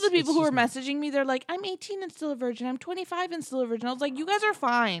 saying. most of the It's people who just are messaging me, they're like, I'm 18 and still a virgin. I'm 25 and still a virgin. I was like, you guys are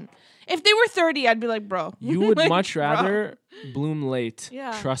fine. If they were 30, I'd be like, bro. You would Like, much bro. rather bloom late.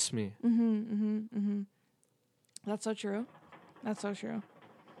 Yeah. Trust me. That's so true. That's so true.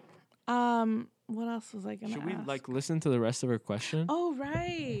 What else was I gonna Should we ask? like listen to the rest of her question? Oh,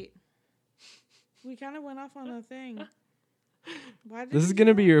 right. We kind of went off on a thing. Why did This we is do going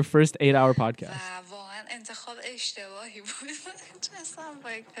to that? be your first 8-hour podcast. و واقعا انتخاب اشتباهی بود. نتونستم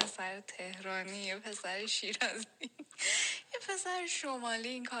با یک پسر تهرانی یا پسر شیرازی پسر شمالی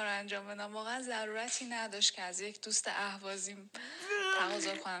این کار انجام بدم. واقعا ضرورتی نداشت که از یک دوست اهوازیم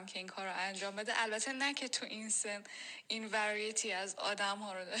تقاضا کنم که این کار رو انجام بده. البته نه که تو این سن این وریتی از آدم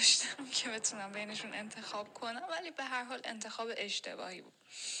ها رو داشتم که بتونم بینشون انتخاب کنم، ولی به هر حال انتخاب اشتباهی بود.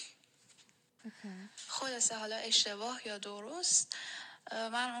 خلاصه حالا اشتباه یا درست،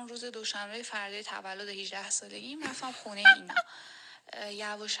 من اون روز دوشنبه فردای تولد 18 سالگیم رفتم خونه اینا.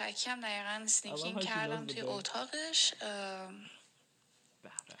 یواشکی هم دقیقا سنیکینگ کردم توی اتاقش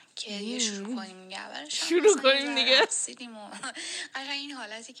که یه شروع کنیم دیگه. اولش شروع کنیم دیگه. قشنگ این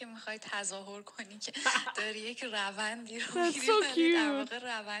حالتی که میخوای تظاهر کنی که داری یک روندی رو That's میری so ولی در cute. واقع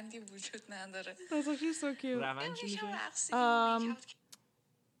روندی وجود نداره. That's actually so cute. روند چی میشه؟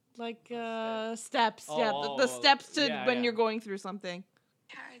 Like steps. Yeah, the Oh, steps to yeah, when yeah. you're going through something.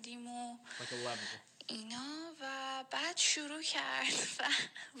 کردیم و Like a level. اینا و بعد شروع کرد و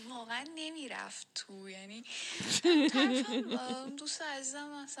واقعا نمیرفت تو. یعنی طرفم دوست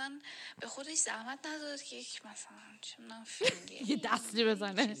عزیزم مثلا به خودش زحمت نداد که یک مثلا چه میدونم فیلم یه دستی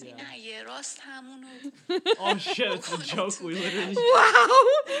بزنه. نه یه راست همونو Oh shit, it's a joke. We literally. Wow,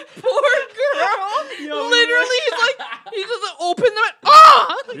 poor girl. Yo, Literally, he's like, he just opened the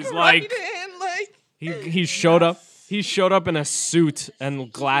He's right like- in, like. He showed up. He showed up in a suit and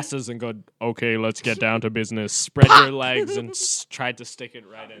glasses and go, okay, let's get down to business. Spread your legs and tried to stick it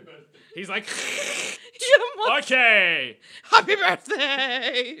right in. He's like, okay. Happy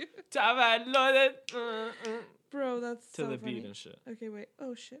birthday, تولدت. bro. That's To so the funny. beat and shit. Okay, wait.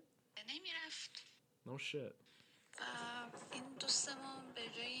 Oh shit. نمیرفت. No shit. و این دوستمون به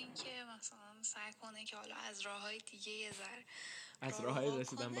جای اینکه مثلا سعی کنه که حالا از راههای دیگه یه ذره از راههای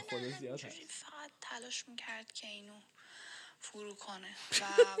رسیدن به خود زیاد هست. فقط تلاش میکرد که اینو فرو کنه و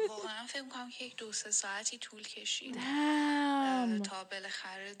واقعا فکر میکنم که یک 2-3 ساعتی طول کشید Damn. تا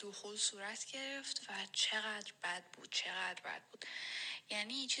بالاخره دخول صورت گرفت و چقدر بد بود.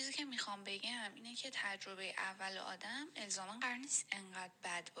 یعنی چیزی که میخوام بگم اینه که تجربه اول آدم الزاما قرار نیست انقدر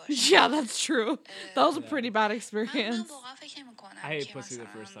بد باشه. Yeah, that's true. That was a pretty bad من experience. واقعا فکر میکنم I ate که pussy the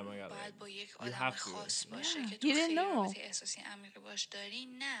مثلا first time I got باید laid. با یک You آدم have to. خاص باشه Yeah, که he تو didn't خیلی know. رابطه احساسی عمیقی باش داری.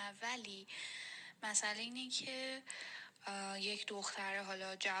 نه ولی مسئله اینه که یک دختر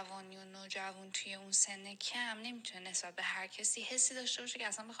حالا جوانی و نوجوان توی اون سن کم نمیتونه نسبت به هر کسی حسی داشته باشه که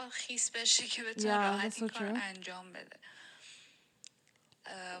اصلا بخواد خیس بشه که بتونه Yeah, راحت that's این so کار true. انجام بده.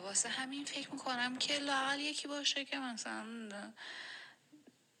 واسه همین فکر میکنم که لااقل یکی باشه که مثلا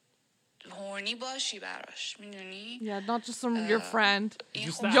هورنی باشی براش، میدونی؟ Yeah, not just some your friend.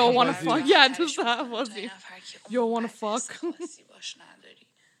 این Just خب that Yo, wanna fuzzy. fuck? Yeah, خطرش just that می‌کنه. تو fuzzy. یه نفر که Yo, wanna اونقدر fuck? حس خاصی باش نداری.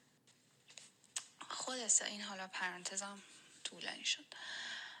 خلاصه این حالا پرانتزم طولانی شد.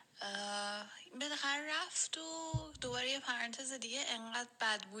 بالاخره رفت و دوباره یه پرانتز دیگه. انقدر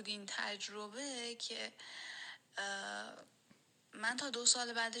بد بود این تجربه که من تا 2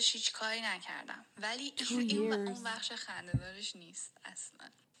 سال بعدش هیچ کاری نکردم. ولی این اون بخش خنده‌دارش نیست اصلا.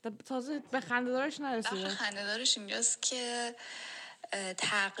 تازه به خنده‌دارش بخش نرسیده. خنده‌دارش اینجاست که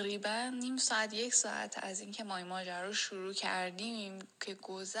تقریبا نیم ساعت 1 ساعت از اینکه ما این ماجرا رو شروع کردیم که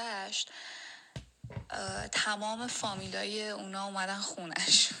گذشت، تمام فامیلای اونا اومدن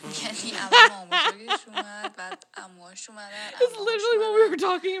خونش. یعنی اول ماموزاگش اومد، بعد عموهاش اومدن. It's literally what we were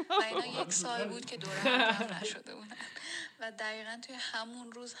talking و about. اینا 1 سال بود که دور هم جمع نشده بودن و دقیقا توی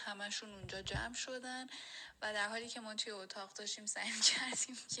همون روز همشون اونجا جمع شدن و در حالی که ما توی اتاق داشتیم سعی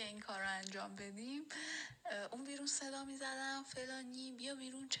کردیم که این کار رو انجام بدیم، اون بیرون صدا میزدم فلانی بیا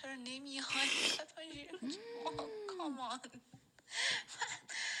بیرون چرا نمیای؟ کامان.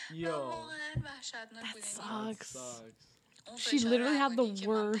 واقعا وحشتناک بود. Sucks. اون She فشار literally had the روانی که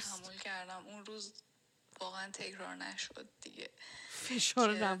من worst. تحمل کردم اون روز واقعا تکرار نشد دیگه.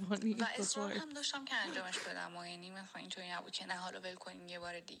 فشار روانی. و اصرار هم داشتم که انجامش بدم و یعنی مثلا اینطوری نبود که نه حالا ول کنیم یه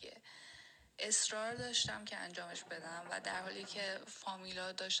بار دیگه. اصرار داشتم که انجامش بدم و در حالی که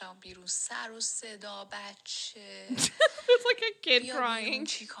فامیلا داشتم بیرون سر و صدا بچه It's like a kid بیا بیرون crying.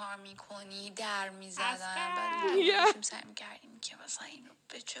 چی کار میکنی در میزدن. بعد Yeah. داشتیم سعی میکردیم که مثلا این رو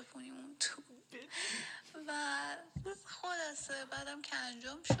بچپونیم اون تو و خلاصه بعدم که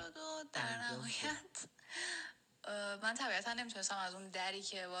انجام شد و در نهایت من طبیعتا نمیتونستم از اون دری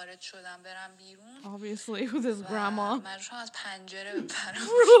که وارد شدم برم بیرون. Obviously, with his grandma. مجبور شدم از پنجره بپرم.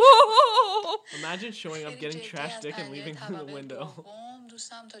 Imagine showing up, getting trash dick and leaving through the window.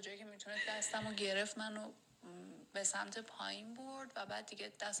 دوستم تا جایی که میتونه دستمو گرفت منو به سمت پایین برد و بعد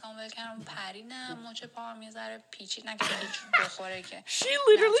دیگه دستمو ول کردم پرینم مچ پاهم یه ذره پیچید نکرد هیچ بخوره که She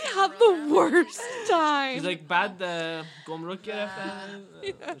literally had the worst time. He's like, بعد گمرک گرفتن.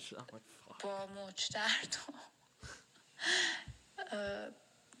 با مچ درد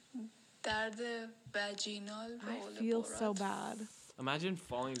و درد وجینال به I قول feel so برات. bad. Imagine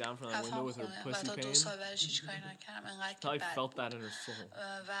falling down from that window رفتم with her خونه و pussy تا 2 pain. سال برش هیچ کاری نکردم انقدر که Probably بد felt بود. that in her soul.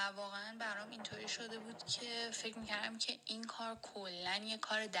 و واقعا برام اینطوری شده بود که فکر میکردم که این کار کلن یه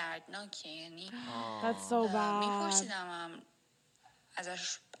کار دردناکیه. یعنی That's so bad. میپرسیدم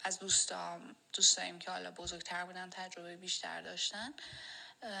از دوستایم که حالا بزرگتر بودن تجربه بیشتر داشتن،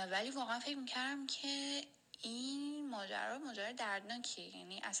 ولی واقعا فکر میکردم که این ماجرا دردناکیه.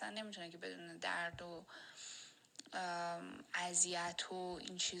 یعنی اصلا نمیتونه که بدون درد و اذیت و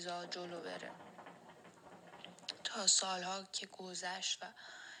این چیزا جلو بره. تا سالها که گذشت و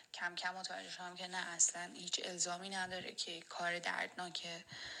کم کم متوجه شدم که نه، اصلا هیچ الزامی نداره که کار دردناک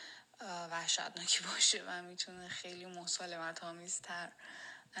وحشتناکی باشه و میتونه خیلی مسالمت آمیزتر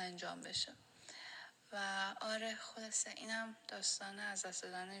انجام بشه. و آره خلاصه اینم داستان از دست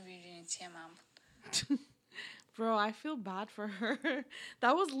دادن ویرجینیتی من بود. Bro, I feel bad for her.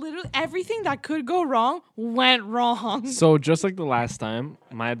 That was literally everything that could go wrong went wrong. So just like the last time,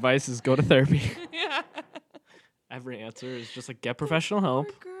 my advice is go to therapy. Yeah. Every answer is just like get professional help.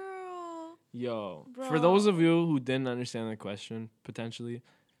 Poor girl. Yo, Bro. for those of you who didn't understand the question, potentially,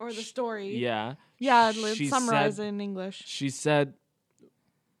 Or the story. yeah. Yeah, she summarize said- it in English. She said,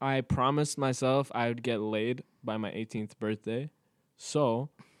 I promised myself I would get laid by my 18th birthday. So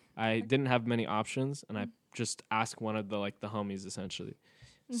I didn't have many options and I just asked one of the homies essentially.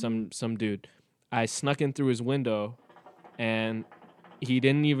 Some dude. I snuck in through his window and he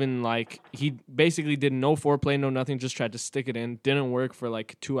didn't even he basically did no foreplay, no nothing, just tried to stick it in. Didn't work for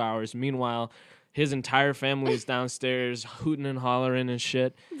 2 hours. Meanwhile, his entire family is downstairs hooting and hollering and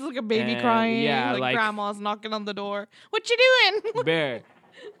shit. It's like a baby And, crying. yeah, like like- grandma's knocking on the door. What you doing? Bear.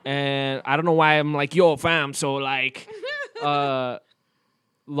 And I don't know why I'm like, yo, fam. So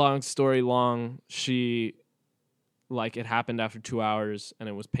long story long, she it happened after 2 hours and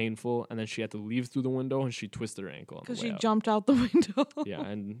it was painful. And then she had to leave through the window and she twisted her ankle. on the Because way she out. jumped out the window. Yeah.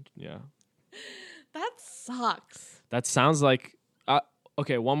 And yeah, That sucks. that sounds like,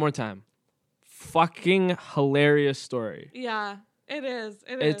 okay, one more time. Fucking hilarious story. Yeah, it is.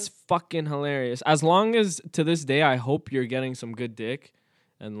 It's fucking hilarious. As long as to this day, I hope you're getting some good dick.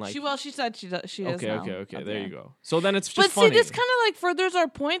 And she said she does. She is okay, now. okay. There you go. So then it's just But funny. see, this kind of furthers our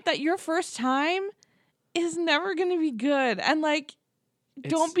point that your first time is never going to be good. And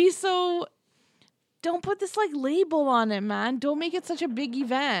don't put this label on it, man. Don't make it such a big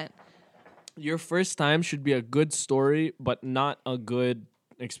event. Your first time should be a good story, but not a good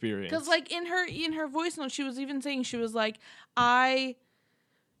experience. Because in her voice note, she was even saying, she was like, I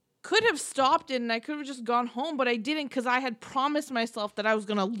could have stopped it and I could have just gone home, but I didn't because I had promised myself that I was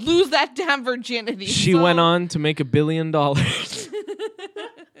going to lose that damn virginity. She So- went on to make $1 billion.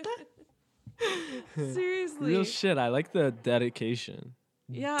 Seriously. Real shit. I like the dedication.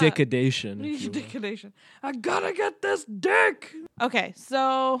 Yeah. Dickadation. if you will. Dickadation. I gotta get this dick. Okay,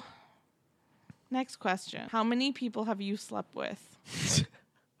 so next question. How many people have you slept with?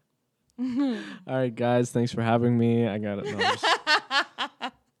 All right, guys. Thanks for having me. I got it.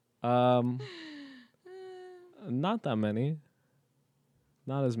 Not that many.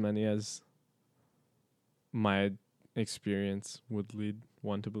 Not as many as my experience would lead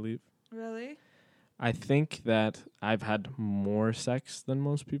one to believe. Really? I think that I've had more sex than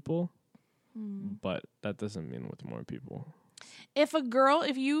most people, but that doesn't mean with more people. If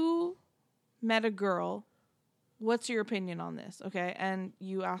you met a girl, what's your opinion on this? Okay. And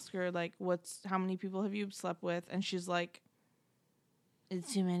you ask her how many people have you slept with? And she's like,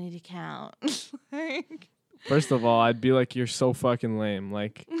 it's too many to count. First of all, I'd be like, you're so fucking lame.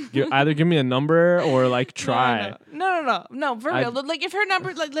 Either give me a number or try. No, for real. If her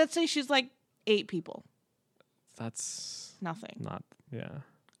number, let's say she's 8 people. That's Nothing. not, yeah.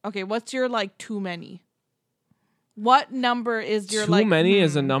 Okay, what's your too many? What number is your Too many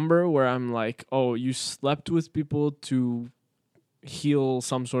is a number where I'm like, oh, you slept with people to heal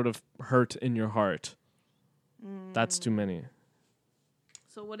some sort of hurt in your heart. That's too many.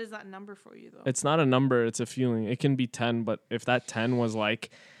 So what is that number for you though? It's not a number, it's a feeling. It can be 10, but if that 10 was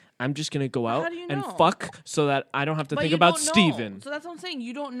I'm just going to go out how do you and know? fuck so that I don't have to But think you about don't know. Steven. So that's what I'm saying.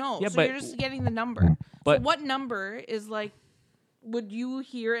 You don't know. Yeah, so but- you're just getting the number. But- so what number is would you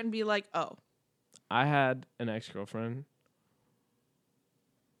hear and be like, oh, I had an ex-girlfriend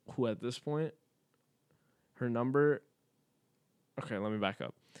who at this point, her number... Okay, let me back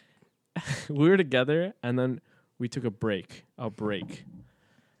up. We were together and then we took a break.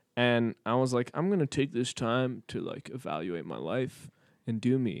 And I was like, I'm going to take this time to evaluate my life and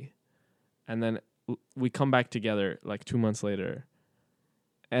do me. And then we come back together 2 months later.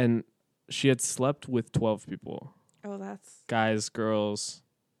 And she had slept with 12 people. oh, that's Guys, girls,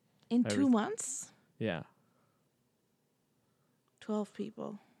 In 2 everything. months? Yeah. 12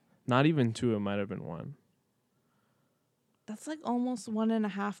 people. Not even 2. It might have been 1. That's like almost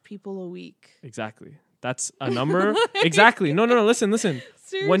 1.5 people a week. Exactly. That's a number. Exactly. No. Listen.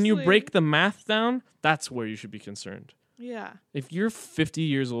 Seriously. When you break the math down, that's where you should be concerned. Yeah. If you're 50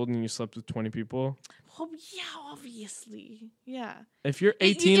 years old and you slept with 20 people, Oh, yeah, obviously. Yeah. if you're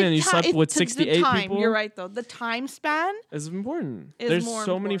 18 and you slept with 68 people, You're right, though. The time span. is important. Is There's more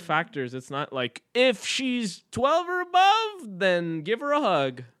so many important. factors. It's not like if she's 12 or above, then give her a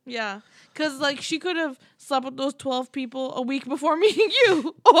hug. Yeah. Because, like, she could have slept with those 12 people a week before meeting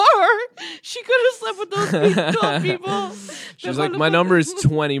you. Or she could have slept with those 12 people. She's like, my number is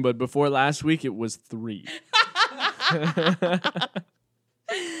 20, but before last week it was 3.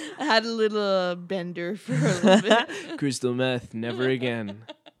 I had a little bender for a little bit. Crystal meth, never again.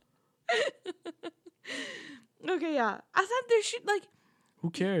 Okay, yeah. I thought there should, like, Who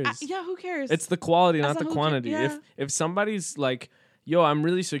cares? yeah, who cares? It's the quality, As not a the whole quantity. yeah. If somebody's like, yo, I'm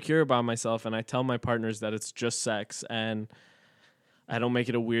really secure about myself, and I tell my partners that it's just sex, and I don't make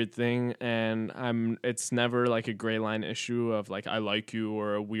it a weird thing, and it's never like a gray line issue of like I like you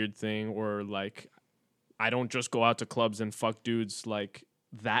or a weird thing, or like I don't just go out to clubs and fuck dudes like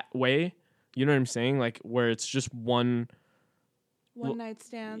that way. You know what I'm saying? Like where it's just one. one night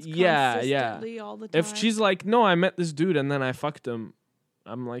stands. Yeah, consistently all the time. If she's like, no, I met this dude and then I fucked him,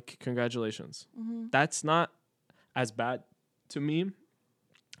 I'm like, congratulations. Mm-hmm. That's not as bad to me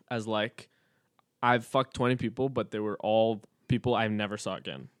as like I've fucked 20 people, but they were all people I never saw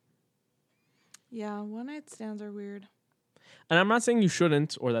again. Yeah, one night stands are weird. And I'm not saying you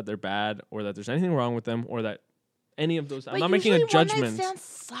shouldn't, or that they're bad, or that there's anything wrong with them, or that any of those. I'm But not making a usually judgment. One night stands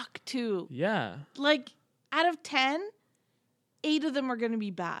suck too. Yeah. Like out of 10, 8 of them are going to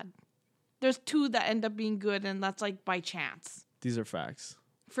be bad. There's 2 that end up being good, and that's like by chance. These are facts.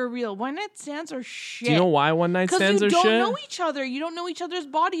 For real, one night stands are shit. Do you know why one night stands are Because shit? you don't know each other. You don't know each other's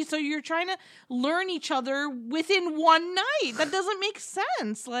bodies, so you're trying to learn each other within one night. That doesn't make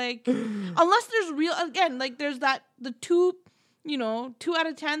sense. Like, unless there's real, again, like there's the 2, 2 out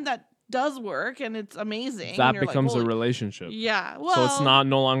of 10 that does work and it's amazing. That and you're becomes like, a holy- relationship. Yeah, well, So it's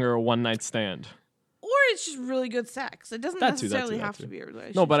no longer a one night stand. or it's just really good sex. It doesn't That too, necessarily that have too. to be a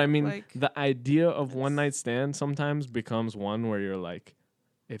relationship. No, but I mean, like, the idea of one night stand sometimes becomes one where you're like,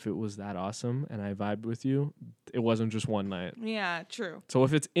 if it was that awesome and I vibed with you, it wasn't just one night. yeah, true. So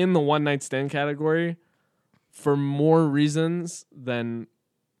if it's in the one night stand category, for more reasons than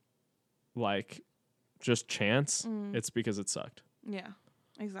like just chance, it's because it sucked. Yeah,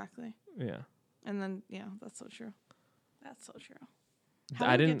 exactly. Yeah. And then, yeah, that's so true. That's so true. I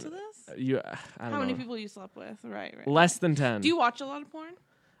How did we didn't. get to this? I don't How know. many people you slept with? Right. Less than 10. Do you watch a lot of porn?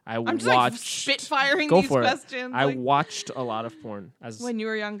 I I'm just watched. like spitfiring Go these for it. questions. I like, watched a lot of porn as when you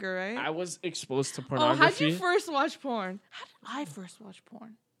were younger, right? I was exposed to Oh, pornography. how'd you first watch porn? How did I first watch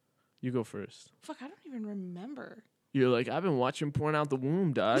porn? You go first. Fuck, I don't even remember. You're like, I've been watching porn out the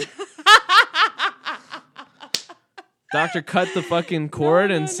womb, dog. Doctor cut the fucking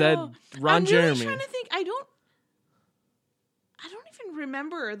cord and said, Ron I'm Jeremy. really trying to think. I don't even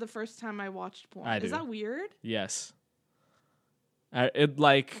remember the first time I watched porn. I Is do. that weird? Yes. It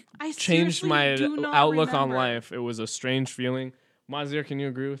like I changed seriously my do not outlook on remember. life. It was a strange feeling. Mazir, can you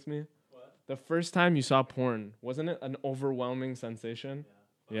agree with me? What? The first time you saw porn, wasn't it an overwhelming sensation?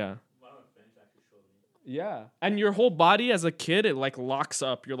 Yeah. Yeah. And your whole body as a kid, it like locks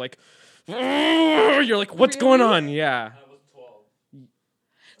up. You're like, what's going on? Yeah.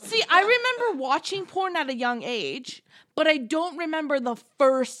 See, I remember watching porn at a young age, but I don't remember the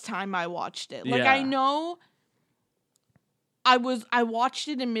first time I watched it. Like, Yeah. I know I watched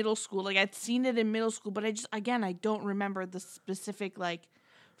it in middle school. Like, I'd seen it in middle school, but I don't remember the specific, like,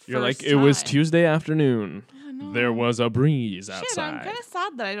 You're like, first it was time. Tuesday afternoon. I know. There was a breeze Shit, outside. I'm kind of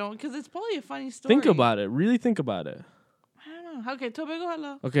sad that I don't, because it's probably a funny story. Think about it. Really think about it. I don't know. Okay, Toby, go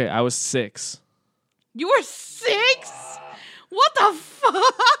hello. Okay, I was 6. You were 6? What the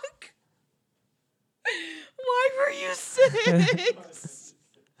fuck? Why were you 6?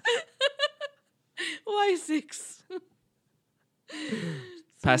 Why 6?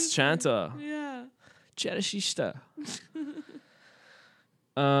 Paschanta. Yeah. Chereshishta.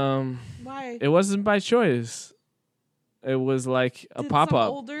 Why? It wasn't by choice. It was like a Did pop some up.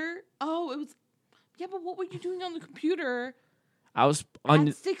 older? Oh, it was. Yeah, but what were you doing on the computer I was on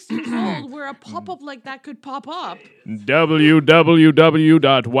at 6 years old where a pop up like that could pop up?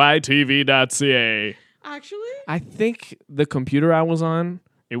 www.ytv.ca. Actually? I think the computer I was on,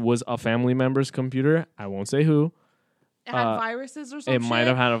 it was a family member's computer. I won't say who. It had viruses or something. It might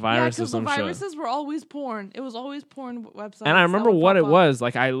have had a virus or some the shit. viruses were always porn. It was always porn websites. And I remember that would what pop it up. was.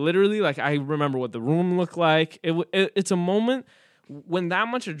 Like, I literally, like, I remember what the room looked like. It's a moment when that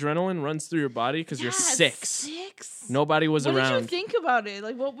much adrenaline runs through your body because you're Yeah, 6. 6. Nobody was What around. did you think about it?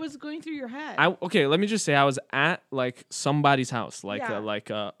 Like, what was going through your head? Okay, let me just say I was at like somebody's house, like Yeah.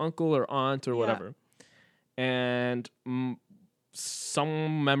 a uncle or aunt or Yeah. whatever, and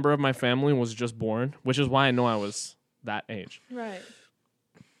some member of my family was just born, which is why I know I was that age. Right.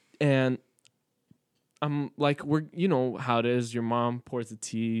 And I'm like, you know how it is. Your mom pours the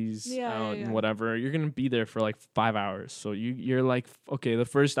teas out and whatever. You're gonna be there for like 5 hours, so you're like, okay, the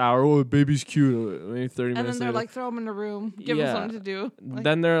first hour, oh, the baby's cute. Maybe 30 And minutes then they're later, like, throw him in a room, give him something to do. Like,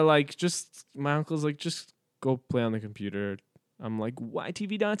 then they're like, my uncle's like, just go play on the computer. I'm like,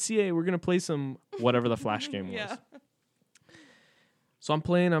 ytv.ca, we're going to play some whatever the Flash game was. yeah. So I'm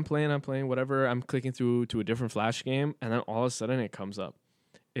playing, whatever. I'm clicking through to a different Flash game, and then all of a sudden it comes up.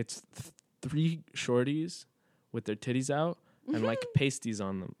 It's 3 shorties with their titties out and like pasties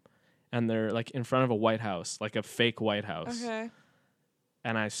on them. And they're like in front of a White House, like a fake White House. Okay.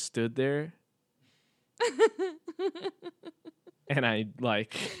 And I stood there and I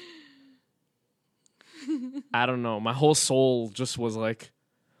like, I don't know, my whole soul just was like,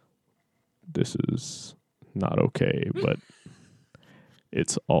 this is not okay, but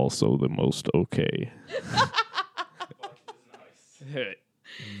it's also the most okay.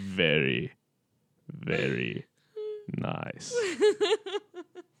 Very, very nice.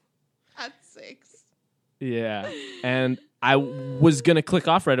 At 6. Yeah. And I was going to click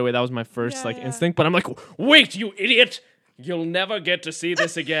off right away. That was my first Yeah. instinct. But I'm like, wait, you idiot. You'll never get to see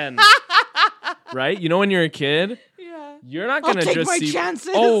this again. Right? You know when you're a kid? Yeah. You're not I'll going to take just my see...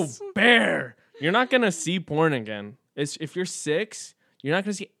 chances. Oh, bear. You're not going to see porn again. If you're 6... You're not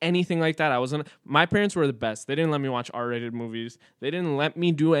going to see anything like that. My parents were the best. They didn't let me watch R-rated movies. They didn't let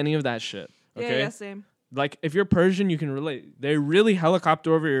me do any of that shit. Okay? Yeah, same. Like, if you're Persian, you can relate. They really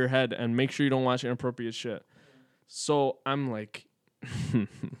helicopter over your head and make sure you don't watch inappropriate shit. So I'm like...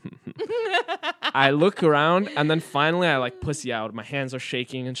 I look around, and then finally I, like, pussy out. My hands are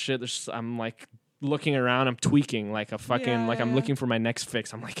shaking and shit. I'm, like, looking around. I'm tweaking like a fucking... I'm looking for my next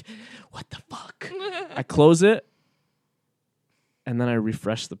fix. I'm like, what the fuck? I close it. And then I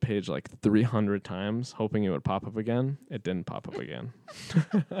refreshed the page like 300 times, hoping it would pop up again. It didn't pop up again.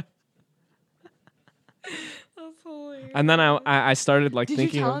 That's hilarious. And then I started like Did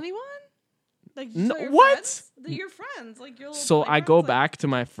thinking. you tell anyone? Like, No, your what? Friends? Your friends, like your little So I go boyfriends, like, back to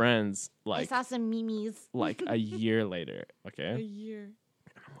my friends I like saw some memes. like a year later. A Okay, year. and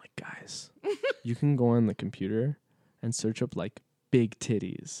I'm like, guys, you can go on the computer and search up like big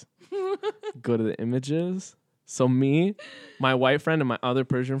titties. Go to the images. So me, my white friend, and my other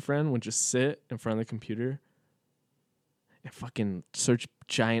Persian friend would just sit in front of the computer and fucking search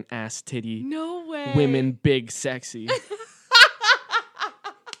giant ass titty No way. women, big, sexy. At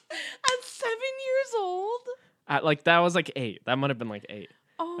 7 years old. That was like 8. That might have been like 8.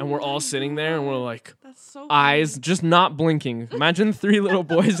 Oh, And we're my all sitting there and we're God. like, That's so eyes funny. just not blinking. Imagine 3 little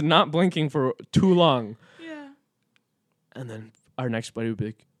boys not blinking for too long. Yeah. And then our next buddy would be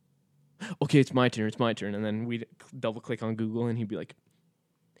like, okay, it's my turn. And then we'd double click on Google and he'd be like,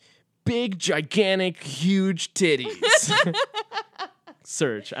 big, gigantic, huge titties.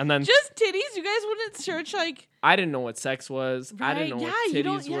 Search. And then Just titties. You guys wouldn't search like. I didn't know what sex was. I didn't know Right, what yeah, you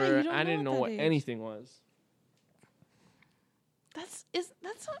don't- titties yeah, you were. don't I know didn't at know that what age. anything was. That's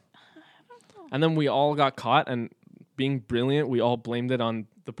what. I don't know. And then we all got caught, and being brilliant, we all blamed it on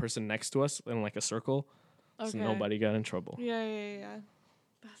the person next to us in like a circle. So Okay. nobody got in trouble. Yeah.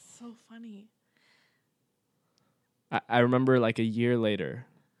 That's so funny. I remember like a year later,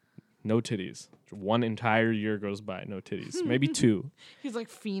 no titties. 1 entire year goes by, no titties. Maybe 2. He's like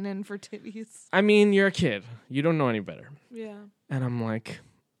fiending for titties. I mean, you're a kid. You don't know any better. Yeah. And I'm like,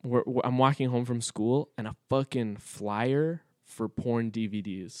 I'm walking home from school, and a fucking flyer for porn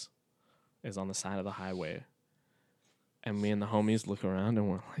DVDs is on the side of the highway. And me and the homies look around, and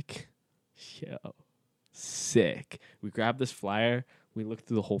we're like, yo, sick. We grab this flyer. We look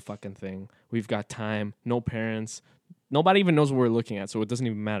through the whole fucking thing. We've got time. No parents. Nobody even knows what we're looking at, so it doesn't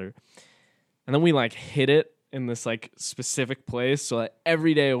even matter. And then we like hit it in this like specific place, so that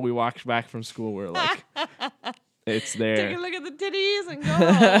every day we walk back from school, we're like, it's there. Take a look at the titties and go.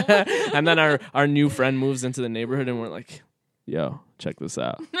 And then our new friend moves into the neighborhood, and we're like, yo, check this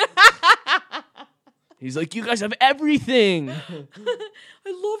out. He's like, you guys have everything. I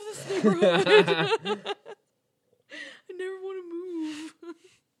love this neighborhood. I never want to move.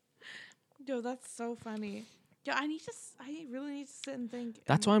 Yo, that's so funny. Yo, I really need to sit and think.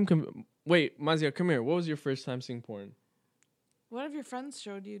 That's why I'm... Wait, Mazia, come here. What was your first time seeing porn? One of your friends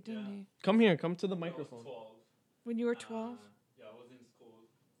showed you, didn't he? Come here. Come to the microphone. 12. When you were 12? Yeah, I was in school.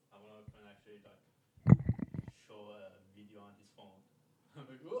 And one of my friend actually like show a video on his phone. I'm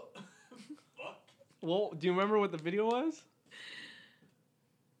like, oh, fuck. Well, do you remember what the video was?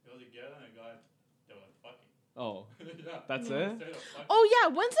 It was a girl and a guy that was fucking. Oh, Yeah. that's Straight it? up fucking. Oh, yeah.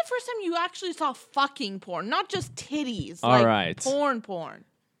 When's the first time you actually saw fucking porn? Not just titties. All like right. Porn. They were like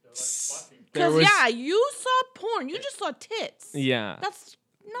fucking. There Because, was- yeah, you saw porn. You just saw tits. Yeah. That's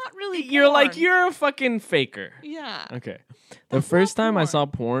not really You're like, porn. you're a fucking faker. Yeah. Okay. The That's first not time I porn. saw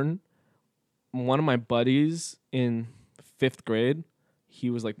porn, one of my buddies in 5th grade, he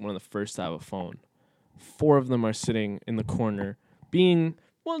was like one of the first to have a phone. 4 of them are sitting in the corner being,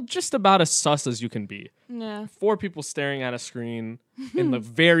 well, just about as sus as you can be. Yeah. 4 people staring at a screen in the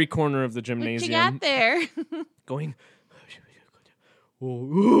very corner of the What you gymnasium got there? going,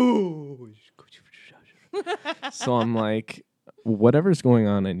 so I'm like, whatever's going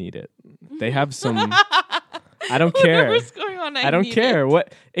on, I need it. They have some, I don't care. Whatever's going on, I don't need care. it.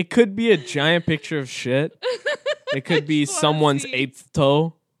 What it could be a giant picture of shit. It could be just wanna someone's see. 8th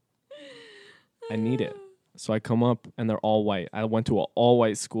toe. I need it. So I come up and they're all white. I went to an all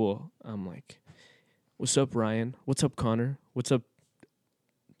white school. I'm like, what's up, Ryan? What's up, Connor? What's up,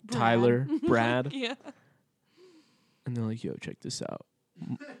 Tyler? Brad? Yeah. And they're like, yo, check this out.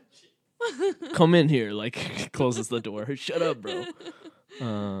 Come in here. Like, closes the door. Shut up, bro.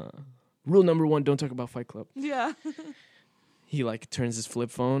 Rule number 1, don't talk about Fight Club. Yeah. He like turns his flip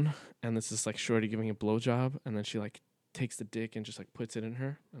phone and this is like shorty giving a blowjob and then she like takes the dick and just like puts it in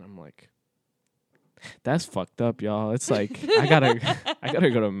her and I'm like, that's fucked up, y'all. It's like I gotta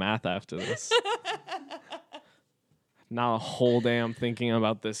go to math after this. Now a whole day I'm thinking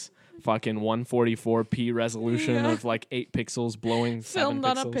about this fucking 144p resolution Yeah. of like 8 pixels blowing 7 Filmed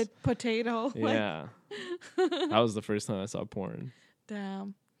on a pixels. potato. Like, Yeah. That was the first time I saw porn.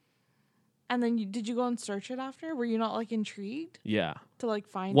 damn. And then did you go and search it after? Were you not like intrigued Yeah. to like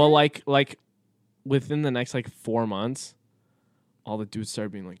find Well, it? like within the next like 4 months, all the dudes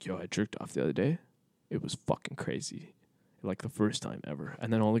started being like, yo, I jerked off the other day. It was fucking crazy. Like the first time ever.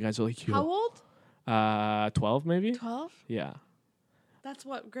 And then all the guys are like, How yo, old? 12 maybe? 12? Yeah. That's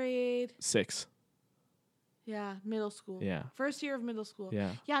what grade? 6. Yeah, middle school. Yeah. First year of middle school.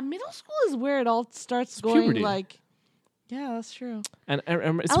 Yeah. Yeah, middle school is where it all starts It's going puberty. like. Yeah, that's true. And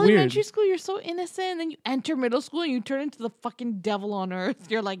it's Elementary weird. school, you're so innocent, and then you enter middle school and you turn into the fucking devil on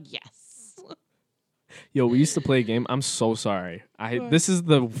earth. You're like, yes. Yo, we used to play a game. I'm so sorry. What? This is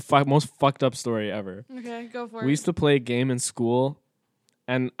the most fucked up story ever. Okay, go for We it. used to play a game in school,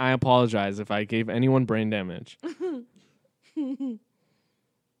 and I apologize if I gave anyone brain damage.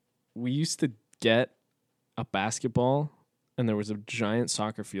 We used to get a basketball, and there was a giant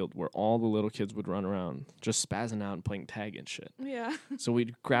soccer field where all the little kids would run around, just spazzing out and playing tag and shit. Yeah. So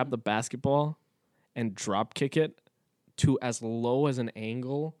we'd grab the basketball and drop kick it to as low as an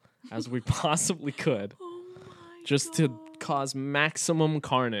angle as we possibly could, Oh my just to cause maximum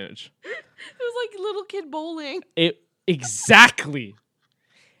carnage. It was like little kid bowling. It exactly.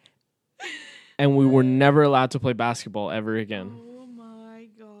 And we were never allowed to play basketball ever again. Oh my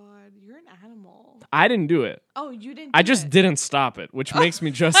god, you're an animal. I didn't do it. Oh, you didn't. I do just it. didn't stop it, which makes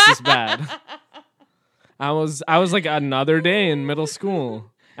me just as bad. I was like another day in middle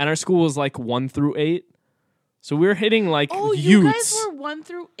school, and our school was like 1 through 8, so we were hitting like Oh, you guys youths. were 1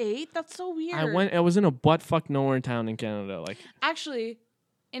 through 8. That's so weird. I was in a butt fuck nowhere town in Canada, like Actually,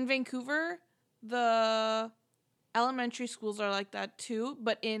 in Vancouver, the elementary schools are like that too,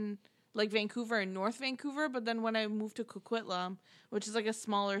 but in like Vancouver and North Vancouver. But then when I moved to Coquitlam, which is like a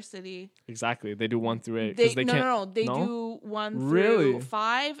smaller city, exactly. They do 1 through 8 they because they can't. no, they No? do 1 Really? through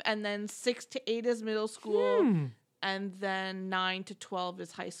 5, and then 6 to 8 is middle school, Hmm. and then 9 to 12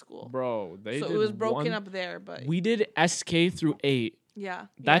 is high school. Bro, they So did it was broken one- up there, but We did SK through 8. yeah,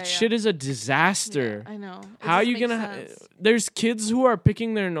 That yeah, shit is a disaster. Yeah, I know. It How are doesn't you make gonna? sense. There's kids who are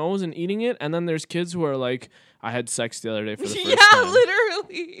picking their nose and eating it, and then there's kids who are like, "I had sex the other day for the first Yeah, time."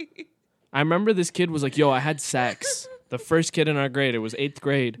 literally. I remember this kid was like, "Yo, I had sex." The first kid in our grade, it was 8th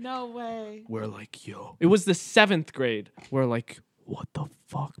grade. No way. We're like, "Yo," it was the 7th grade. We're like, "What the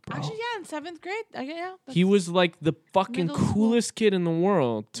fuck, bro?" Actually, yeah, in 7th grade. Yeah. He was like the fucking Middle school. coolest kid in the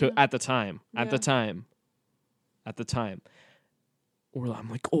world to Yeah. at the time. At the Yeah. time. At the time. I'm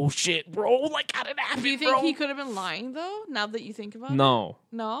like, "Oh shit, bro! Like, how did that happen, Do you think bro?" he could have been lying though? Now that you think about it, No.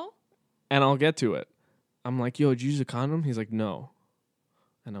 no. And I'll get to it. I'm like, "Yo, did you use a condom?" He's like, "No."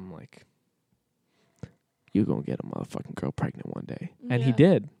 And I'm like, "You gonna get a motherfucking girl pregnant one day." And he Yeah.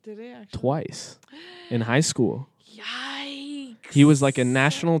 did Did he actually? twice in high school. Yikes! He was like a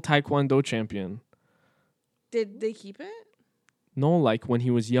national taekwondo champion. Did they keep it? No, like when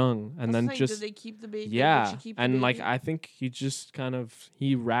he was young, and then Did just they keep the baby? Did yeah, she keep the and like baby? I think he just kind of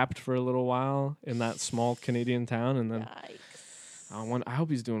he rapped for a little while in that small Canadian town, and then Yikes. I hope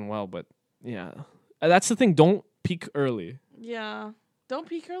he's doing well. But yeah, that's the thing. Don't peak early. Yeah. Don't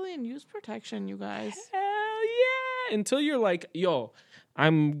peek early and use protection, you guys. Hell yeah! Until you're like, yo,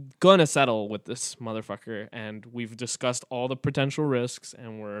 I'm gonna settle with this motherfucker, and we've discussed all the potential risks,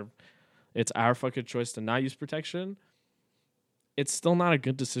 and it's our fucking choice to not use protection. It's still not a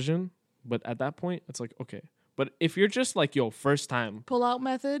good decision, but at that point, it's like, okay. But if you're just like, yo, first time, Pull out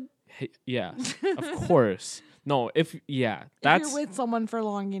method. hey, yeah, of course. No, If that's you're with someone for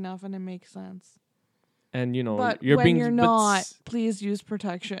long enough and it makes sense. and you know, But you're when being you're but not, please use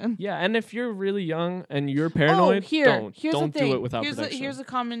protection. yeah, and if you're really young and you're paranoid, here's don't the thing. do it without here's protection. here's a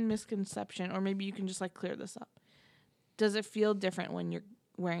common misconception, or maybe you can just like clear this up. Does it feel different when you're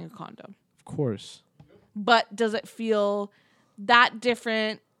wearing a condom? Of course. But does it feel that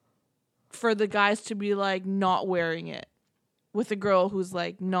different for the guys to be like not wearing it with a girl who's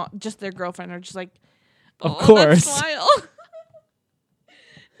like not just their girlfriend or just like Of that course. smile?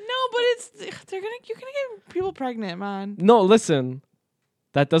 No, but you're gonna get people pregnant, man. No, listen.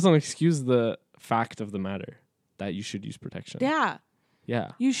 That doesn't excuse the fact of the matter that you should use protection. Yeah,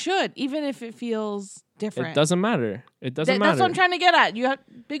 Yeah. you should, even if it feels different. It doesn't matter. It doesn't matter. That's what I'm trying to get at. You have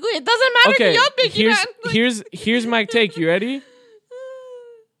big. It doesn't matter. Okay, You're big, here's man. Like- here's my take. You ready?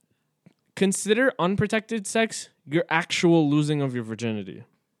 Consider unprotected sex your actual losing of your virginity.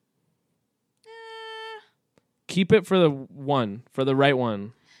 Keep it for the right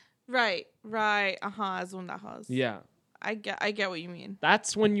one. Right. As one that has. Yeah. I get what you mean.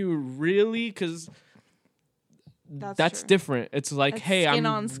 That's when you really, because that's true. different. It's like, That's hey, skin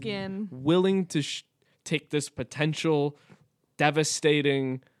I'm on skin. willing to take this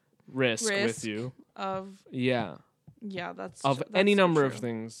devastating risk with you. Of Yeah. that's Of that's any so number true. of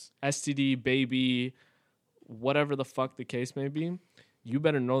things. STD, baby, whatever the fuck the case may be. You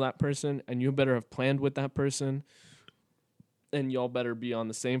better know that person, and you better have planned with that person, and y'all better be on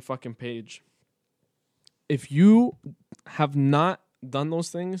the same fucking page. If you have not done those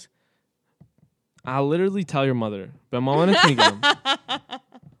things, I'll literally tell your mother.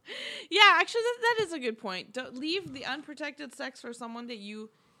 Yeah, actually, that is a good point. Don't leave the unprotected sex for someone that you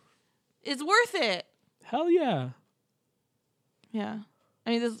is worth it. Hell yeah. Yeah, I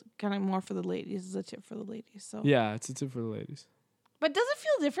mean, this is kind of more for the ladies. This is a tip for the ladies. So Yeah, it's a tip for the ladies. but does it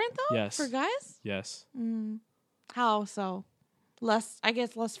feel different though? Yes. For guys, Yes. how so? Less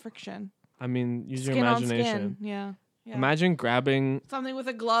friction. I mean, use your Skin on imagination. skin. Yeah. Imagine grabbing, Something with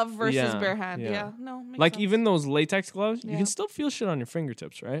a glove versus Yeah, bare hand. yeah. Yeah. No. Makes like, sense. even those latex gloves, you Yeah. can still feel shit on your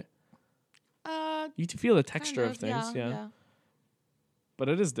fingertips, right? You can feel the texture of things, yeah. But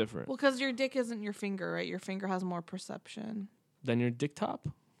it is different. Well, because your dick isn't your finger, right? Your finger has more perception. Then your dick top?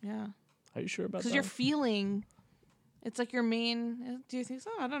 Yeah. Are you sure about Because that? you're feeling. It's like your main. Do you think so?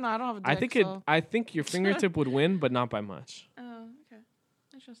 I don't know. I don't have a dick. I think your fingertip would win, but not by much. Oh, okay.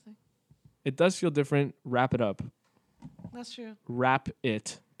 Interesting. It does feel different. Wrap it up. That's true. Wrap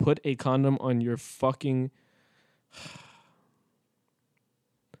it. Put a condom on your fucking.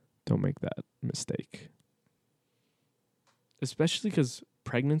 Don't make that mistake. Especially because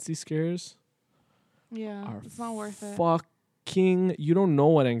pregnancy scares Yeah. are It's not worth it. fucking. You don't know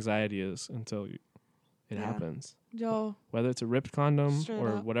what anxiety is until it Yeah. happens. Yo, Whether it's a ripped condom Straight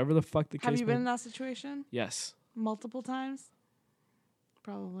or up. whatever the fuck the have case you may been in that situation Yes. multiple times?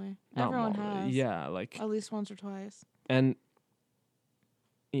 Probably. Not Everyone more. has. Yeah, like, At least once or twice. and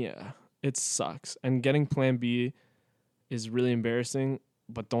yeah, it sucks. And getting Plan B is really embarrassing,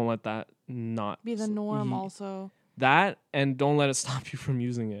 but don't let that not Be the norm Ye- also. That, and don't let it stop you from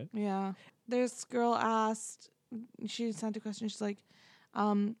using it. Yeah. This girl asked, she sent a question. She's like,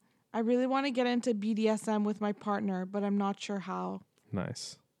 I really want to get into BDSM with my partner, but I'm not sure how.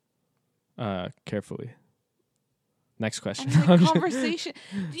 Nice. Carefully. Next question. And like conversation.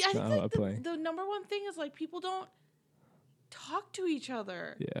 Yeah, I think No, like I'm playing. the number one thing is like people don't talk to each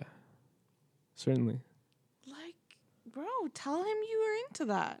other. Yeah. Certainly. Like, bro, tell him you were into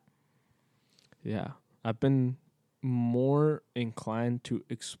that. Yeah. I've been more inclined to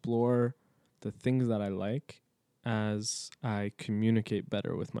explore the things that I like as I communicate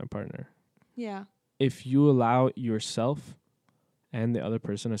better with my partner. Yeah. If you allow yourself and the other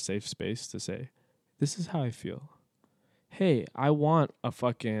person a safe space to say, this is how I feel. Hey, I want a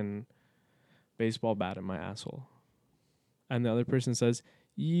fucking baseball bat in my asshole. And the other person says,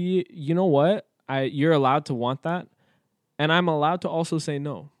 you know what? You're allowed to want that. And I'm allowed to also say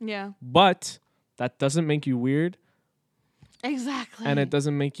no. Yeah. But that doesn't make you weird. Exactly. And it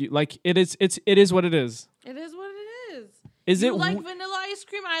doesn't make you like it is what it is. It is what it is. Is You it like w- vanilla ice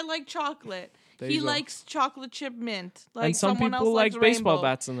cream? I like chocolate. There He you go. likes chocolate chip mint. Like and some someone people else like likes baseball rainbow.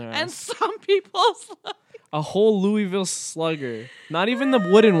 bats in their And ass. some people A whole Louisville Slugger. Not even the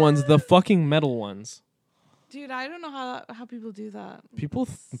wooden ones, the fucking metal ones. Dude, I don't know how people do that. People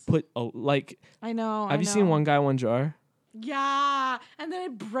put like. I know. Have you seen One Guy One Jar? Yeah, and then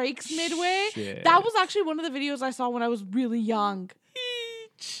it breaks midway. Shit. That was actually one of the videos I saw when I was really young.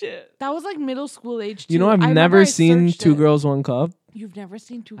 Shit. That was like middle school age. Too. You know, I've I remember never I seen searched Two it. Girls One Cup. You've never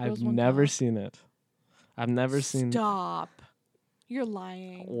seen Two Girls I've One never Cup? seen it. I've never seen. Stop. You're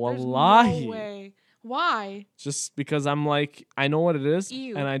lying. Wallahi. There's no way. Why? Just because I'm like, I know what it is,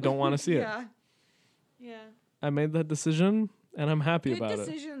 Ew. and I don't want to see it. Yeah. Yeah. I made that decision, and I'm happy Good about it.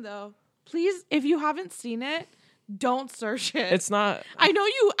 decision though. Please, if you haven't seen it, don't search it. It's not. I know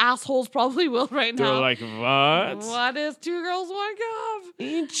you assholes probably will right They're now. like, what? What is Two Girls One Cup?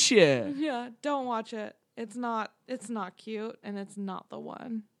 Ain't shit. Yeah, don't watch it. It's not cute and it's not the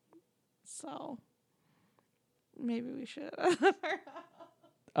one. So maybe we should.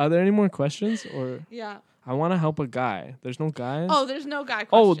 Are there any more questions? Or Yeah. I want to help a guy. There's no guys. Oh, there's no guy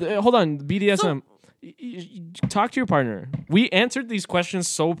Oh, question. hold on. BDSM. Talk to your partner. We answered these questions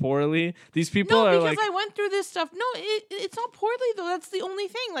so poorly. These people No, are because like, I went through this stuff. No, it's not poorly though. That's the only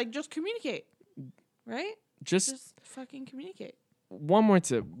thing. Like, just communicate. Right? Just fucking communicate. one more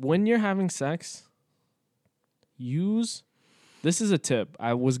tip. When you're having sex, this is a tip.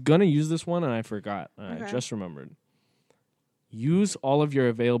 I was going to use this one and I forgot. And I Okay. just remembered. Use all of your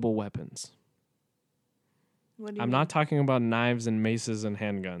available weapons. What do you I'm mean? not talking about knives and maces and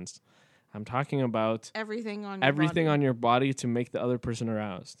handguns. I'm talking about everything on your everything body. on your body to make the other person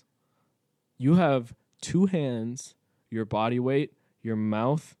aroused. You have 2 hands, your body weight, your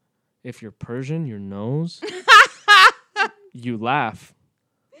mouth, if you're Persian, your nose. You laugh.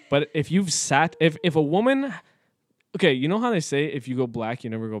 But if you've sat if a woman, okay, you know how they say if you go black, you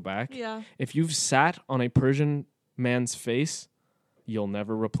never go back? Yeah. If you've sat on a Persian man's face, you'll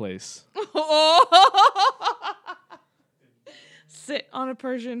never replace. Sit on a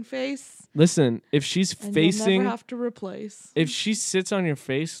Persian face. Listen, if she's And you'll facing, never have to replace. if she sits on your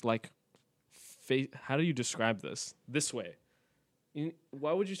face, like, how do you describe this? This way.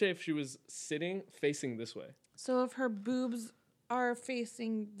 Why would you say if she was sitting facing this way? So if her boobs are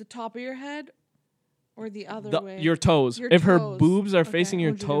facing the top of your head or the other way? Your toes. Your If her toes. boobs are Okay, facing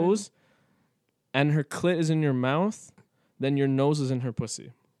your how'd you do it? toes and her clit is in your mouth, then your nose is in her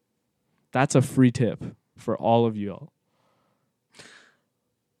pussy. That's a free tip for all of y'all.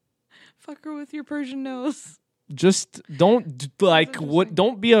 Fuck her with your Persian nose. Just don't interesting.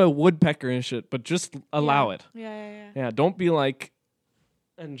 don't be a woodpecker and shit, but just allow Yeah. it. Yeah. Yeah, don't be like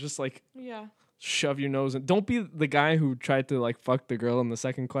and just like Yeah. shove your nose in. Don't be the guy who tried to like fuck the girl in the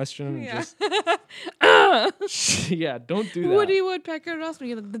second question and Yeah. just yeah, don't do that. Woody Woodpecker and us.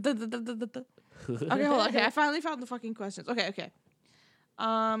 Okay, hold on. Okay, I finally found the fucking questions. Okay.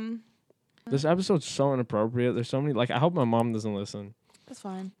 This episode's so inappropriate. There's so many like I hope my mom doesn't listen. That's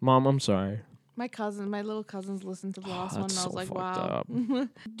fine. Mom, I'm sorry. My little cousins listened to the last one, and That's I was so like, fucked wow. up.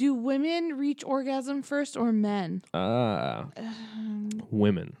 Do women reach orgasm first or men?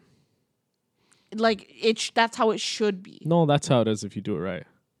 Women. Like that's how it should be. No, that's how it is if you do it right.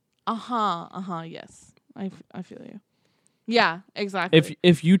 Yes, I feel you. Yeah, exactly.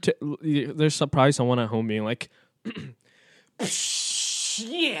 If you there's probably someone at home being like,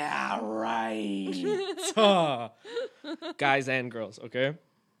 yeah, right. Guys and girls, okay?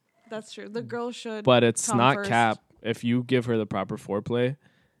 That's true. The girl should. But it's come not first. cap if you give her the proper foreplay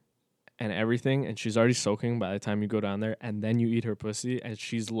and everything, and she's already soaking by the time you go down there, and then you eat her pussy, and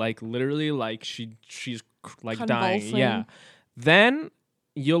she's like literally like she's like dying. Convulsing. Yeah. Then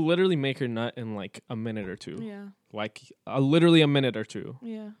you'll literally make her nut in like a minute or two. Yeah, Like literally a minute or two.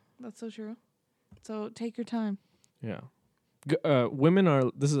 yeah, that's so true. So take your time. Yeah. Women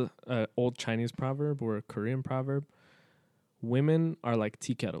are, this is an old Chinese proverb or a Korean proverb. Women are like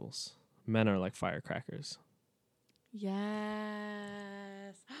tea kettles. Men are like firecrackers.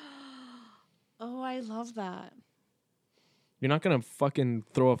 Yes. Oh, I love that. You're not going to fucking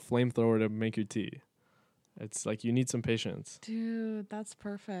throw a flamethrower to make your tea. It's like you need some patience. Dude, that's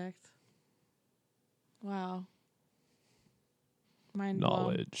perfect. Wow. Mind blown.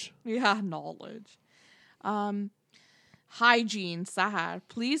 Knowledge. Yeah, knowledge. Hygiene, Sahar.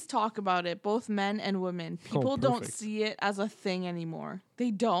 Please talk about it, both men and women. People don't perfect. see it as a thing anymore.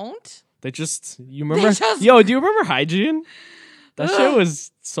 They don't? They just, you remember? just- Yo, do you remember hygiene? That shit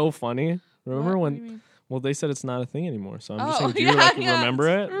was so funny. Remember What do you when, mean? well, they said it's not a thing anymore. So I'm just saying, do you yeah, like yeah. remember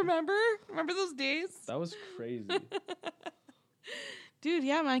it? Remember those days? That was crazy. Dude,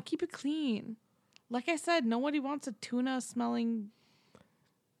 yeah, man, keep it clean. Like I said, nobody wants a tuna smelling.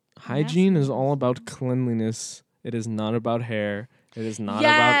 Hygiene is Nasty. all about cleanliness. It is not about hair. It is not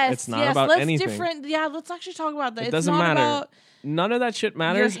about. It's not about let's anything. Different. Yeah, let's actually talk about that. It It's doesn't not matter. about. None of that shit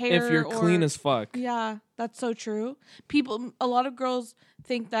matters if hair you're clean or- as fuck. Yeah, that's so true. A lot of girls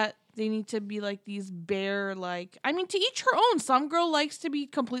think that they need to be like these bare, like, I mean, to each her own. Some girl likes to be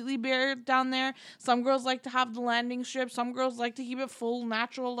completely bare down there. Some girls like to have the landing strip. Some girls like to keep it full,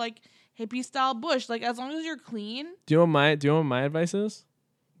 natural, like hippie style bush. Like, as long as you're clean. Do you know what my advice is?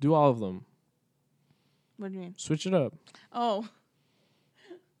 Do all of them. What do you mean? Switch it up. Oh,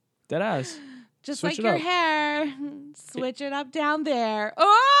 Dead ass. just Switch like it your up. hair. Switch it up down there.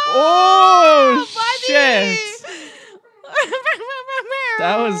 Oh, Oh buddy! shit!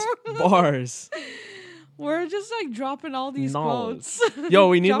 That was bars. We're just like dropping all these Knowledge. quotes. Yo,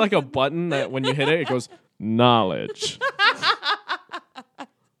 we need like a Jumping. button that when you hit it, it goes knowledge.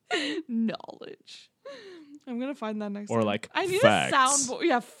 Knowledge. I'm gonna find that next Or time. like I need facts. a soundboard.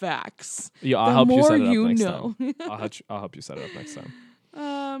 Yeah, facts. Yeah, I'll The help you set more it up you next know. time. I'll help you set it up next time.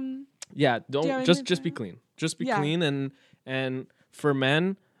 Do Yeah, you don't have just anything? be clean. Just be Yeah. clean and for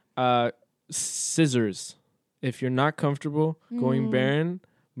men, scissors. If you're not comfortable going barren,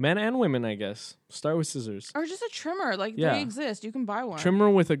 men and women, I guess, start with scissors. Or just a trimmer. Like Yeah. they exist. You can buy one. Trimmer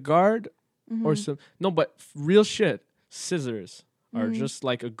with a guard or some but real shit. Scissors are just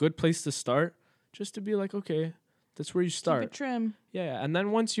like a good place to start. Just to be like, okay, that's where you Keep start. it trim. Yeah, and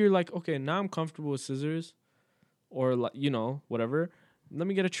then once you're like, okay, now I'm comfortable with scissors, or like, whatever. Let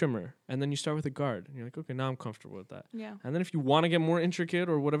me get a trimmer, and then you start with a guard. And you're like, okay, now I'm comfortable with that. Yeah. And then if you want to get more intricate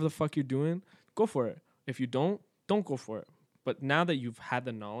or whatever the fuck you're doing, go for it. If you don't go for it. But now that you've had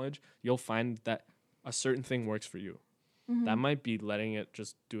the knowledge, you'll find that a certain thing works for you. That might be letting it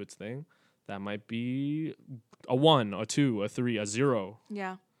just do its thing. That might be a 1, a 2, a 3, a 0.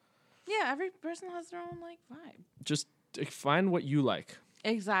 Yeah. Yeah, every person has their own like vibe. Just find what you like.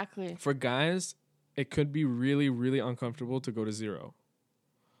 Exactly. For guys, it could be really, really uncomfortable to go to 0.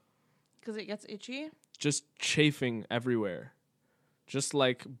 Because it gets itchy. Just chafing everywhere. Just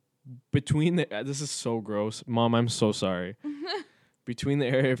like between the... this is so gross. Mom, I'm so sorry. Between the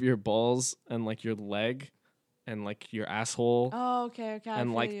area of your balls and like your leg and like your asshole Oh, okay. I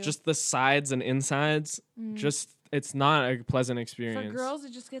and feel like you. just the sides and insides, just it's not a pleasant For experience. girls,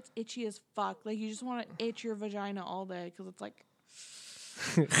 it just gets itchy as fuck. Like, you just want to itch your vagina all day because it's like...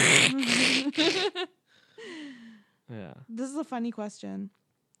 Yeah. This is a funny question.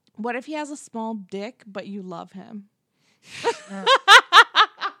 What if he has a small dick, but you love him?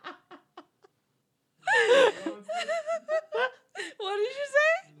 What did you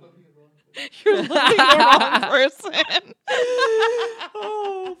say? You're looking the wrong person.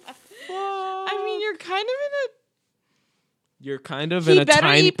 Oh, fuck. I mean, you're kind of You're kind of in a... in He a better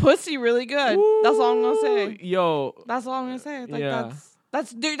tiny... eat pussy really good. That's all I'm gonna say. Yo, That's all I'm gonna say. Like, Yeah.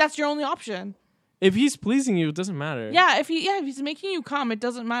 that's your only option. if he's pleasing you, it doesn't matter. Yeah, if he's making you come, it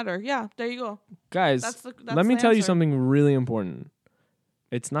doesn't matter. Yeah, there you go. Guys, That's let me the tell you answer. something really important.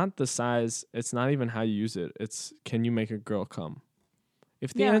 It's not the size. It's not even how you use it. It's can you make a girl come?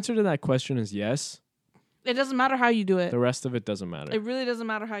 If the Yeah. answer to that question is yes, It doesn't matter how you do it. the rest of it doesn't matter. It really doesn't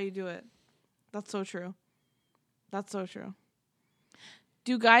matter how you do it. That's so true. That's so true.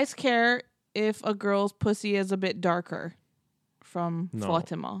 Do guys care if a girl's pussy is a bit darker? From No.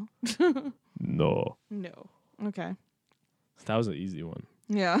 Fatima. No. No. Okay. That was an easy one.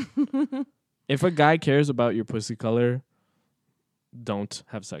 Yeah. If a guy cares about your pussy color, don't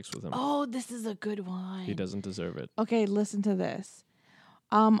have sex with him. Oh, this is a good one. He doesn't deserve it. Okay, listen to this.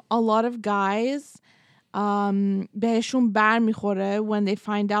 A lot of guys بهشون بر میخوره when they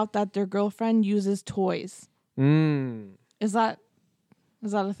find out that their girlfriend uses toys. Is that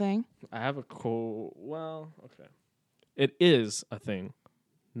a thing? I have a well, okay. It is a thing.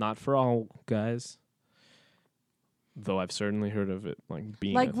 Not for all guys. Though I've certainly heard of it like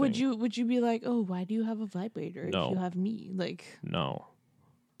being Like, a would thing. you be like, oh, why do you have a vibrator No. if you have me? Like, No.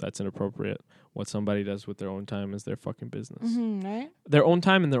 That's inappropriate. What somebody does with their own time is their fucking business. right? Their own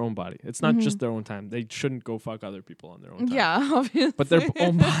time and their own body. It's not just their own time. They shouldn't go fuck other people on their own time. Yeah, obviously. But their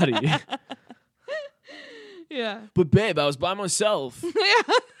own body. Yeah. But babe, I was by myself.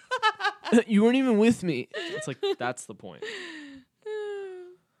 You weren't even with me. It's like, that's the point.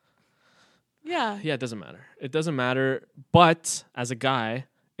 Yeah. Yeah, it doesn't matter. It doesn't matter. But as a guy,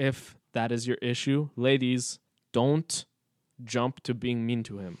 if that is your issue, ladies, don't jump to being mean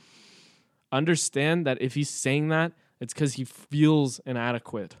to him. Understand that if he's saying that, it's because he feels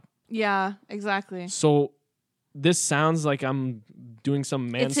inadequate. Yeah, exactly. So this sounds like I'm doing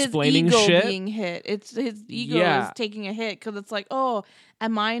some It's his mansplaining ego shit. being hit. It's his ego Yeah. is taking a hit because it's like, oh,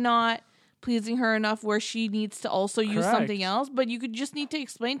 am I not pleasing her enough where she needs to also use Correct. something else. But you could just need to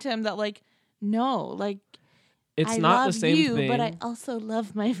explain to him that, like, no, like, It's I not love the same you, thing. but I also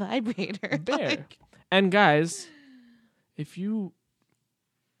love my vibrator. Bear. Like, And guys, if you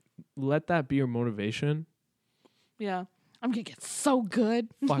let that be your motivation, yeah, I'm gonna get so good.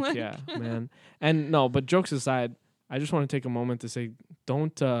 fuck Like, yeah, man. And no, but jokes aside, I just want to take a moment to say,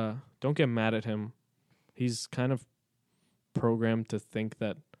 don't get mad at him. He's kind of programmed to think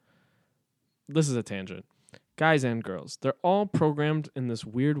that this is a tangent. Guys and girls, they're all programmed in this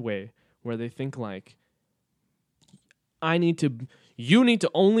weird way where they think like, you need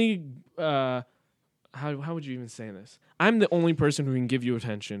to only, how would you even say this? I'm the only person who can give you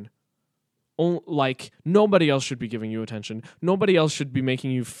attention. Like, nobody else should be giving you attention. Nobody else should be making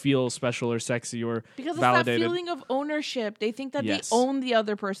you feel special or sexy or because validated. it's that feeling of ownership. They think that Yes. they own the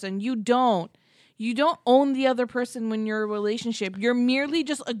other person. You don't. You don't own the other person when you're in a relationship. You're merely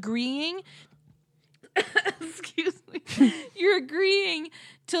just agreeing. Excuse me. You're agreeing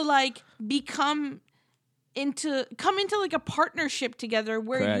to like come into like a partnership together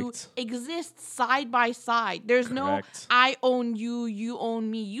where you Correct. exist side by side. There's Correct. no I own you, you own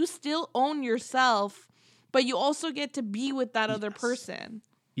me. You still own yourself, but you also get to be with that other person.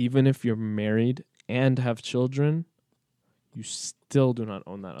 Even if you're married and have children, you still do not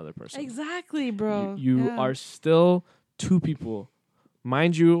own that other person. Exactly, bro. You Yeah. are still two people.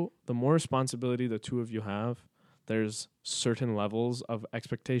 Mind you, the more responsibility the two of you have, there's certain levels of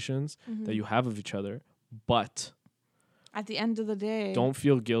expectations that you have of each other. But At the end of the day, don't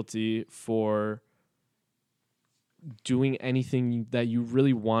feel guilty for doing anything that you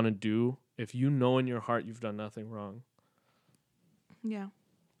really want to do if you know in your heart you've done nothing wrong. Yeah.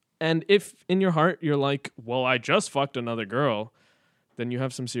 And if in your heart you're like, well, I just fucked another girl, then you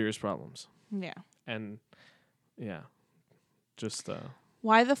have some serious problems. Yeah. And yeah, just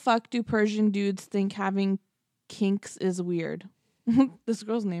Why the fuck do Persian dudes think having kinks is weird? This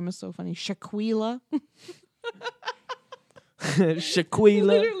girl's name is so funny. Shaquila. Shaquila.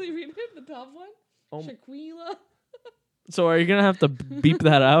 Literally read it, the top one. Oh. Shaquila. So are you gonna have to beep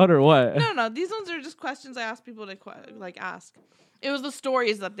that out or what? No. These ones are just questions I asked people to ask. It was the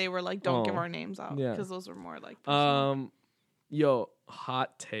stories that they were like, don't give Oh. our names out. Yeah. Because those were more like personal. Yo,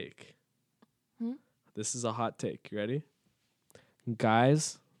 hot take. Hmm? This is a hot take. You ready?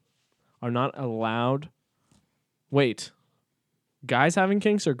 Guys are not allowed. Wait. Guys having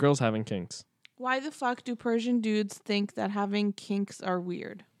kinks or girls having kinks? Why the fuck do Persian dudes think that having kinks are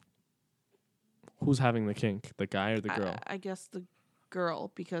weird? Who's having the kink? The guy or the girl? I guess the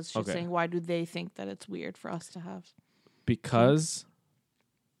girl, because she's Okay. saying, why do they think that it's weird for us to have? Because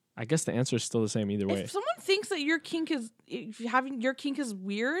I guess the answer is still the same either way. If someone thinks that if having your kink is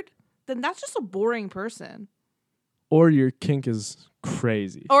weird, then that's just a boring person. Or your kink is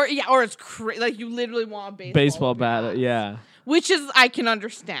crazy. Or it's like you literally want a Baseball up your bat, ass. yeah. Which is I can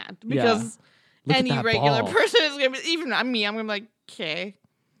understand because Look at any that regular ball. person is gonna be. Even me, I'm gonna be like, okay,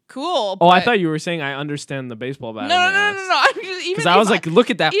 cool. Oh, I but- thought you were saying I understand the baseball bat. no. I'm just, even Because I was if like, look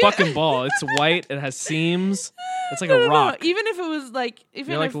at that even- fucking ball. It's white. It has seams. It's like no, a rock. Even if it was like,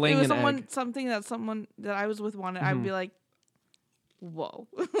 even You're like if it laying was an something that someone that I was with wanted, I'd be like, whoa,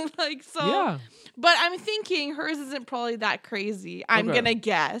 like so. Yeah. But I'm thinking hers isn't probably that crazy. I'm Okay. gonna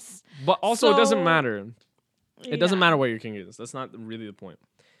guess. But also, it doesn't So- matter. It doesn't Yeah. matter what your king is. That's not really the point.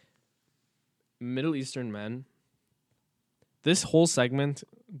 Middle Eastern men, this whole segment,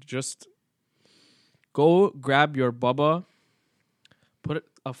 just go grab your bubba, put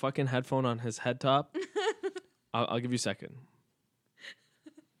a fucking headphone on his head top. I'll give you a second.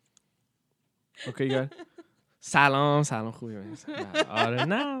 Okay, you got it? Salam.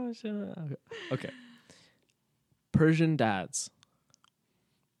 Okay. Persian dads,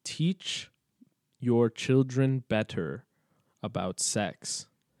 teach your children better about sex.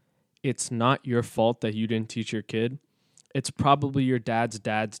 It's not your fault that you didn't teach your kid. It's probably your dad's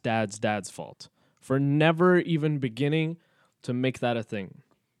fault for never even beginning to make that a thing.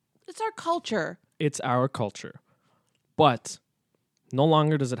 It's our culture. It's our culture. But no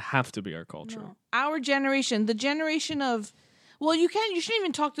longer does it have to be our culture. No. Our generation, the generation of, well, you shouldn't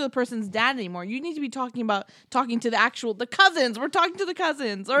even talk to the person's dad anymore. You need to be talking to the cousins. We're talking to the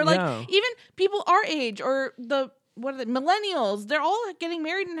cousins, or like Yeah. even people our age, or millennials. They're all getting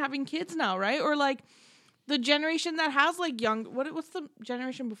married and having kids now, right? Or like the generation that has like what's the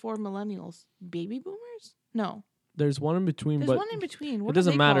generation before millennials? Baby boomers? No. There's one in between, There's but one in between. What it doesn't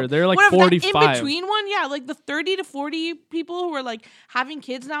are they matter. called? They're like Whatever, that 45. in between one, yeah, like the 30 to 40 people who are like having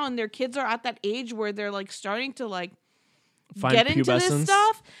kids now, and their kids are at that age where they're like starting to like Find get into this pubescence.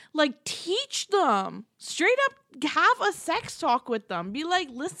 stuff. like teach them straight up, have a sex talk with them. Be like,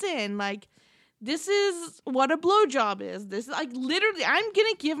 listen, like, this is what a blowjob is. This is like literally, I'm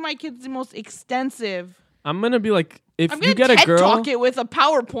going to give my kids the most extensive. I'm going to be like, if I'm you get TED a girl, talk it with a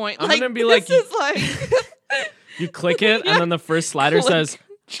PowerPoint. I'm like, gonna be this like, is like, you click it, and then the first slider Click. says,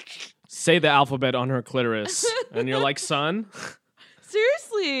 say the alphabet on her clitoris. And you're like, son?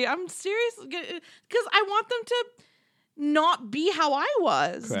 seriously, I'm serious. Because I want them to not be how I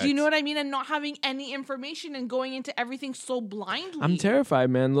was. Correct. Do you know what I mean? And not having any information and going into everything so blindly. I'm terrified,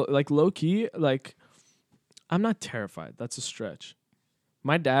 man. Like, low key, like, I'm not terrified. That's a stretch.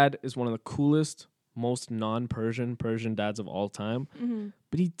 My dad is one of the coolest, most non-Persian Persian dads of all time. Mm-hmm.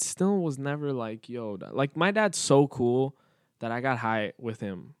 But he still was never like, yo, like, my dad's so cool that I got high with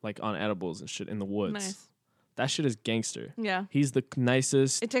him, like, on edibles and shit in the woods. Nice. That shit is gangster. Yeah. He's the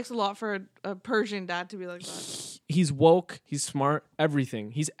nicest. It takes a lot for a Persian dad to be like that. He's woke. He's smart.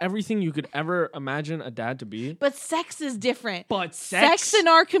 Everything. He's everything you could ever imagine a dad to be. But sex is different. But Sex in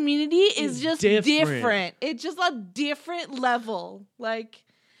our community is just different. different. It's just a different level. Like,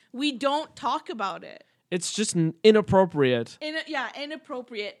 we don't talk about it. It's just inappropriate.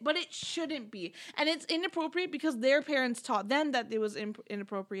 Inappropriate, but it shouldn't be. And it's inappropriate because their parents taught them that it was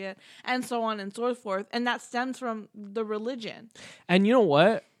inappropriate, and so on and so forth. And that stems from the religion. And you know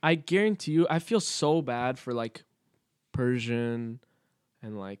what? I guarantee you, I feel so bad for, like, Persian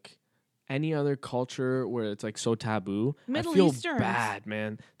and, like, any other culture where it's, like, so taboo. Middle I feel Easterns. bad,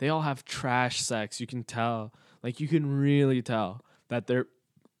 man. They all have trash sex. You can tell. Like, you can really tell that they're,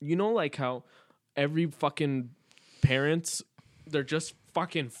 you know, like how every fucking parents, they're just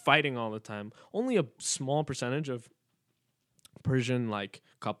fucking fighting all the time. Only a small percentage of Persian, like,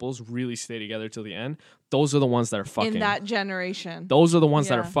 couples really stay together till the end. Those are the ones that are fucking. In that generation. Those are the ones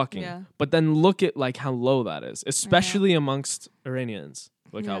that are Yeah, fucking. yeah. But then look at, like, how low that is, especially amongst Iranians.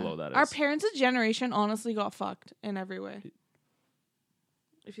 Look how Yeah. low that is. Our parents' generation honestly got fucked in every way.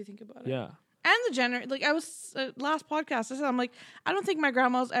 If you think about it. Yeah. And like I was last podcast, I said, I'm like, I don't think my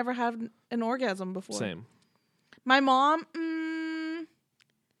grandma's ever had an orgasm before. Same. My mom,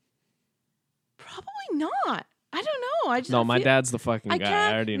 probably not. I don't know. I just No, my feel- dad's the fucking I guy. can't.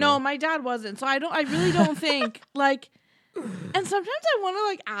 I already know. No, my dad wasn't. So I really don't think like. And sometimes I want to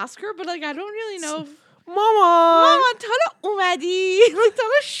like ask her, but like I don't really know. If, Mama. Mama, tala umadi. Like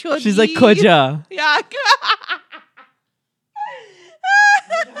tala shodi. She's like, Koja. Yeah.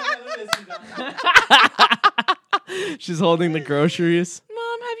 She's holding the groceries.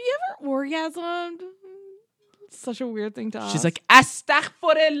 Mom, have you ever orgasmed? Such a weird thing to ask. She's like,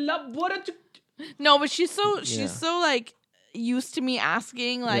 Astaghfirullah. no, but she's so Yeah. like used to me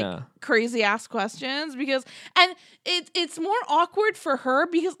asking like Yeah. crazy ass questions because and it's more awkward for her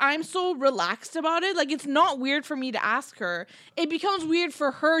because I'm so relaxed about it. Like it's not weird for me to ask her. It becomes weird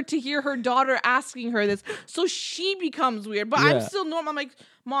for her to hear her daughter asking her this. So she becomes weird. But I'm Yeah. still normal. I'm like,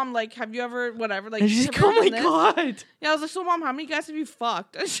 Mom, like, have you ever whatever? Like, And she's have like, you oh ever my done this?" God. Yeah, I was like, so Mom, how many guys have you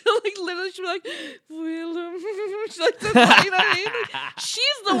fucked? And she'll like literally she'll be like, Willem. She's like, you know what I mean? Like,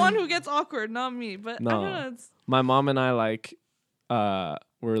 she's the one who gets awkward, not me. But I No. don't know. It's My mom and I, like, were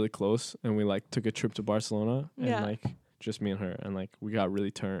really close, and we, like, took a trip to Barcelona, and, Yeah. like, just me and her, and, like, we got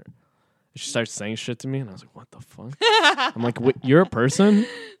really turned. She started saying shit to me, and I was like, what the fuck? I'm like, wait, you're a person?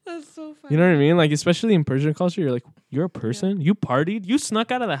 That's so funny. You know what I mean? Like, especially in Persian culture, you're like, you're a person? You partied? You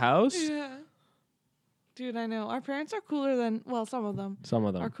snuck out of the house? Yeah. Dude, I know. Our parents are cooler than some of them Some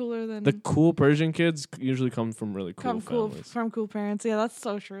of are them. cooler than The cool Persian kids usually come from really cool families. from cool parents. Yeah, that's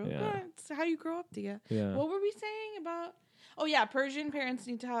so true. Yeah. Yeah, it's how you grow up together. Yeah. What were we saying about? Oh yeah, Persian parents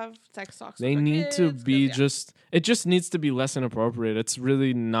need to have sex talks. They with their need to kids, be 'cause, it just needs to be less inappropriate. It's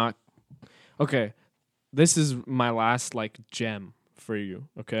really not. Okay. This is my last, like, gem for you.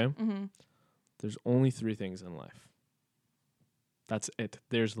 Okay. Mhm. There's only 3 things in life. That's it.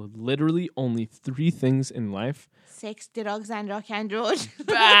 There's literally only 3 things in life. sex, drugs, and rock and roll.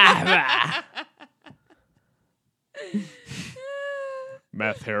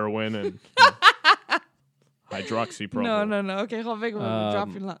 Meth, heroin, and hydroxypropyl. No. Okay, hold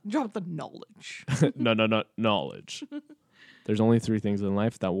on. Drop the knowledge. no, knowledge. There's only 3 things in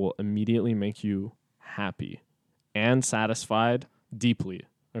life that will immediately make you happy and satisfied deeply.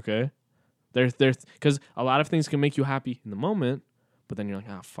 Okay? There's because a lot of things can make you happy in the moment, but then you're like,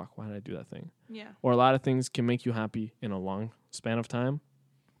 ah, fuck, why did I do that thing? Yeah. Or a lot of things can make you happy in a long span of time,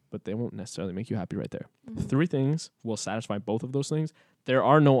 but they won't necessarily make you happy right there. 3 things will satisfy both of those things. There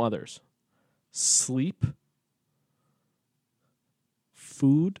are no others. Sleep,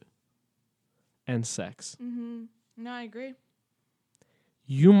 food, and sex. Mm-hmm. No, I agree.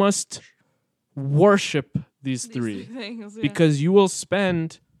 You must worship these These 3 things, yeah. because you will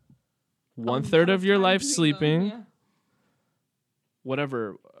spend 1/3 of your time life doing them, sleeping, yeah.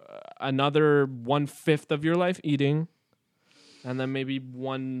 whatever, another 1/5 of your life eating, and then maybe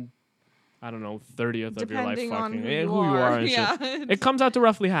 30th of your life Depending on fucking. who Eh, you who you are. are and Yeah. shit. It comes out to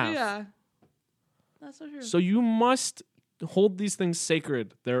roughly half. Yeah. That's so true. So you must hold these things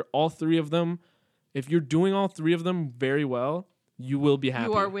sacred. They're all three of them. If you're doing all three of them very well, you will be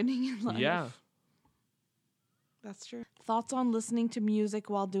happy. You are winning in life. Yeah. That's true. Thoughts on listening to music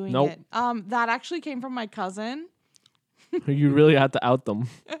while doing Nope. it? That actually came from my cousin. You really had to out them.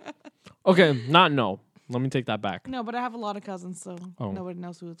 Okay, not no. Let me take that back. No, but I have a lot of cousins, so Oh. nobody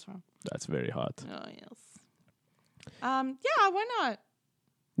knows who it's from. That's very hot. Oh yes. Yeah, why not?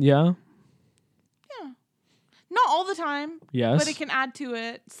 Yeah. Yeah. Not all the time, Yes. but it can add to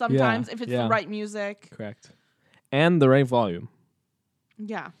it sometimes if it's yeah. the right music. Correct. And the right volume.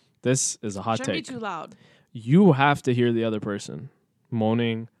 Yeah. This is a hot Shouldn't take. be too loud. You have to hear the other person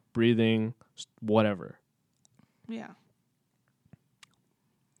moaning, breathing, whatever. Yeah.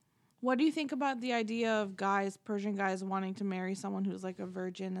 What do you think about the idea of guys, Persian guys, wanting to marry someone who's like a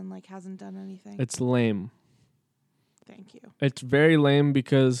virgin and like hasn't done anything? It's lame. Thank you. It's very lame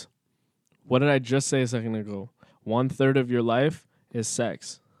because what did I just say a second ago? 1/3 of your life is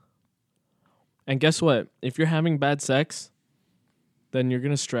sex. And guess what? If you're having bad sex, then you're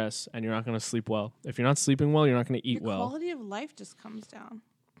going to stress and you're not going to sleep well. If you're not sleeping well, you're not going to eat Your well. quality of life just comes down.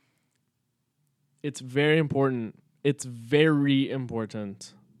 It's very important. It's very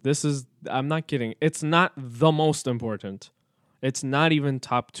important. I'm not kidding. It's not the most important. It's not even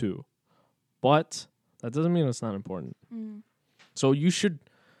top 2. But that doesn't mean it's not important. So you should,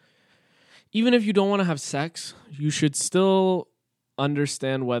 even if you don't want to have sex, you should still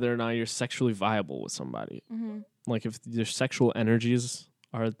understand whether or not you're sexually viable with somebody. Like if your sexual energies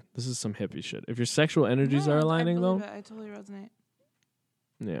are, this is some hippie shit. If your sexual energies are aligning I though, believe it. I totally resonate.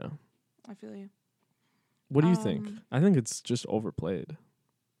 yeah. I feel you. What do you think? I think it's just overplayed.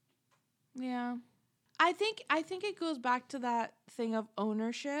 Yeah. I think it goes back to that thing of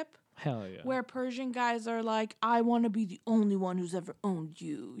ownership Hell yeah. where Persian guys are like, I want to be the only one who's ever owned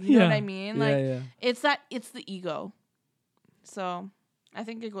you. You know what I mean? Yeah, Like yeah. it's the ego. So I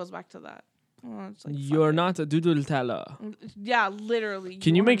think it goes back to that. Well, it's like, fuck You're it. not a dudul tala. Yeah, literally.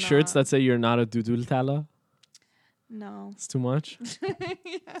 Can you are make shirts not. that say you're not a dudul tala? No. It's too much.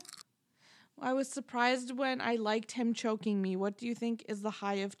 Yeah. I was surprised when I liked him choking me. What do you think is the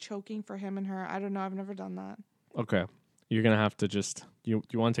high of choking for him and her? I don't know. I've never done that. Okay. You're going to have to just, you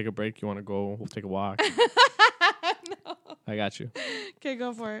want to take a break? You want to go? We'll take a walk. No. I got you. Okay,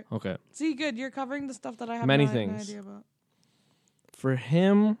 go for it. Okay. See, good. You're covering the stuff that I have Many no things. idea about. For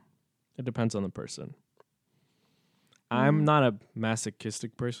him, it depends on the person. I'm not a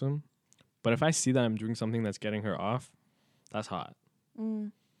masochistic person, but if I see that I'm doing something that's getting her off, that's hot.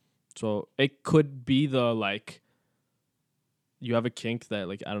 So it could be the like, you have a kink that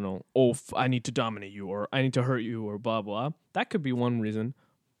like, I don't know, I need to dominate you or I need to hurt you or blah, blah. That could be one reason.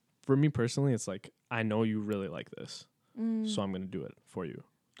 For me personally, it's like, I know you really like this, so I'm going to do it for you.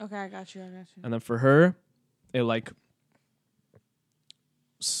 Okay, I got you. And then for her, it like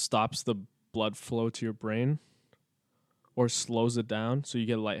stops the blood flow to your brain or slows it down so you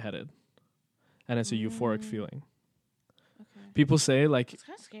get lightheaded. And it's a euphoric feeling. Okay. People say like, It's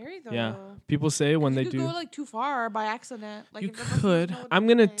kind of scary though. yeah, people say when they you could do, go like too far by accident. Like you if the person could. doesn't know what I'm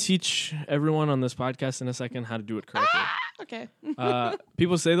they're going to doing. teach everyone on this podcast in a second how to do it correctly. Okay.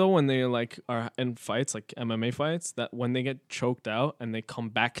 People say though when they like are in fights, like MMA fights, that when they get choked out and they come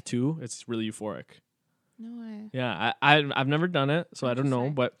back to, it's really euphoric. No way. Yeah, I've never done it, so I don't know.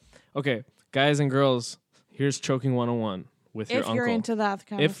 Interesting. But okay, guys and girls, here's choking 101 with your If uncle. you're into that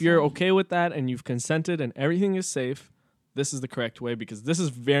kind of If you're stuff. okay with that and you've consented and everything is safe, this is the correct way because this is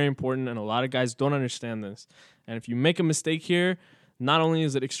very important and a lot of guys don't understand this. And if you make a mistake here, not only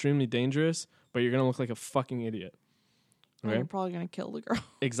is it extremely dangerous, but you're gonna look like a fucking idiot. Well, Okay? you're probably gonna kill the girl.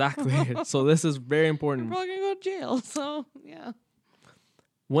 Exactly. So this is very You're important. probably gonna go to jail. So yeah.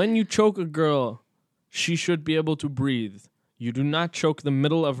 When you choke a girl, she should be able to breathe. You do not choke the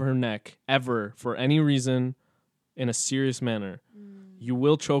middle of her neck ever for any reason in a serious manner. You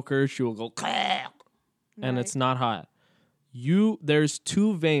will choke her, she will go and it's not hot. There's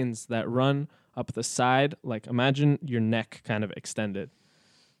 2 veins that run up the side, like imagine your neck kind of extended.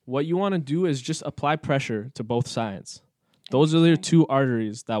 What you want to do is just apply pressure to both sides. Those are the 2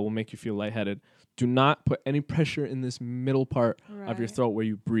 arteries that will make you feel lightheaded. Do not put any pressure in this middle part of your Right. throat where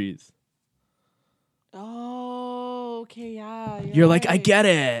you breathe. Oh, okay, yeah. You're like, I right. get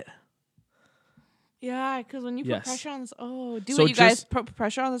it. Yeah, because when you put Yes. pressure on this, do So it, you guys just- put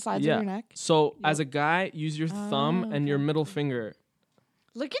pressure on the sides Yeah. of your neck. So as a guy, use your thumb and your middle okay. finger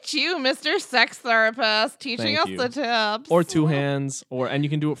Look at you, Mr. Sex Therapist, teaching Thank us you. the tips. Or two hands, and you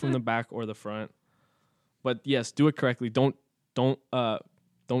can do it from the back or the front. But yes, do it correctly. Don't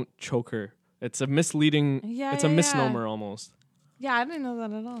choke her. It's a misleading. Yeah, it's yeah, a yeah. misnomer almost. Yeah, I didn't know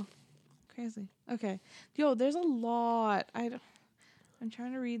that at all. Crazy. Okay. Yo, there's a lot. I'm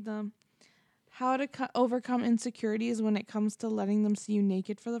trying to read them. How to overcome insecurities when it comes to letting them see you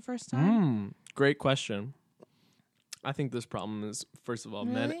naked for the first time. Great question. I think this problem is, first of all,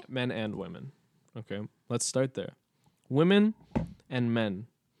 Really? men and women. Okay, let's start there. Women and men,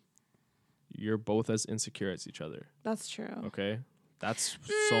 you're both as insecure as each other. That's true. Okay, that's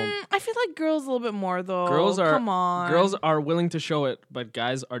so. I feel like girls a little bit more though. Girls are Come on. Girls are willing to show it, but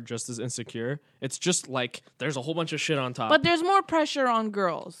guys are just as insecure. It's just like there's a whole bunch of shit on top. But there's more pressure on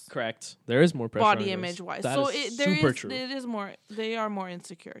girls. Correct. There is more pressure on Body girls. image wise. That So is there super is true. it is more they are more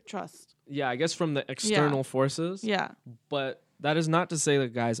insecure. Trust. Yeah, I guess from the external forces. Yeah. But that is not to say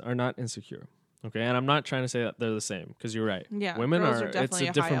that guys are not insecure. Okay, and I'm not trying to say that they're the same because you're right. Yeah. Women girls are. are definitely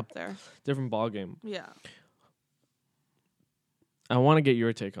It's a high up there. different ball game. Yeah. I want to get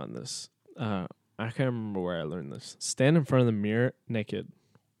your take on this. I can't remember where I learned this. Stand in front of the mirror naked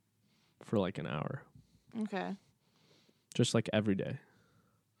for like an hour, Okay. just like every day.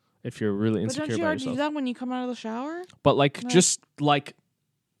 If you're really But insecure don't you about already do yourself, that when you come out of the shower? but like Like- just like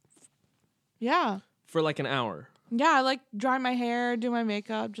Yeah. for like an hour, Yeah, I like dry my hair, do my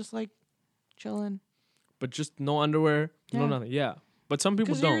makeup, just like chilling. but just no underwear, no Yeah. nothing. Yeah, but some people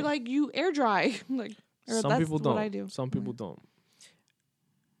Because don't. you're like you air dry. Like or Some that's people what don't. I do. Some people don't.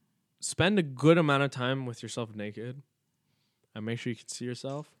 Spend a good amount of time with yourself naked, and make sure you can see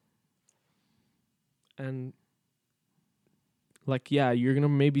yourself. And like, yeah, you're gonna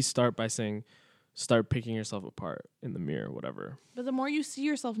maybe start by start picking yourself apart in the mirror, whatever. But the more you see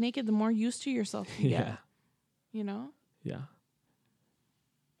yourself naked, the more used to yourself you Yeah, get. You know? yeah.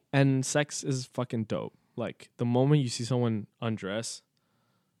 And sex is fucking dope. Like the moment you see someone undress,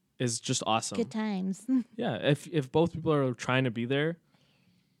 is just awesome. Good times. Yeah, if both people are trying to be there,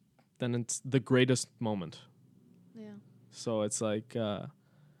 then it's the greatest moment. Yeah. So it's like,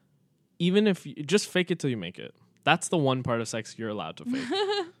 even if you just fake it till you make it. That's the one part of sex you're allowed to fake.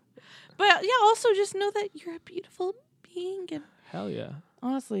 But yeah, also just know that you're a beautiful being. And Hell yeah.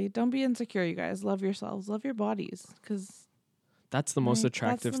 honestly, don't be insecure, you guys. Love yourselves. Love your bodies. Because That's the most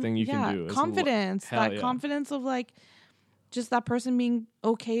attractive thing you can do. Is confidence. hell That yeah. confidence of like just that person being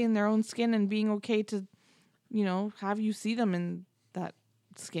okay in their own skin and being okay to, have you see them in that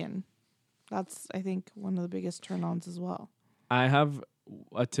skin. That's, I think, one of the biggest turn-ons as well. I have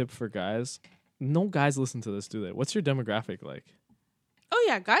a tip for guys. No guys listen to this, do they? What's your demographic like? Oh,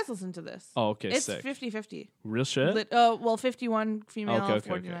 yeah. Guys listen to this. Oh, okay, It's sick. 50-50. Real shit? 51 female, Okay.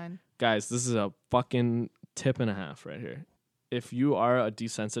 49. Guys, this is a fucking tip and a half right here. If you are a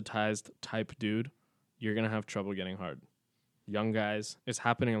desensitized type dude, you're going to have trouble getting hard. Young guys, it's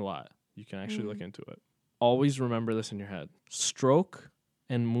happening a lot. You can actually look into it. Always remember this in your head. Stroke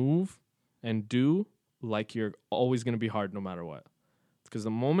and move and do like you're always going to be hard no matter what. Because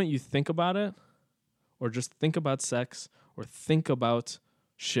the moment you think about it, or just think about sex, or think about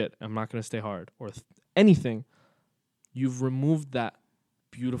shit, I'm not going to stay hard, or anything, you've removed that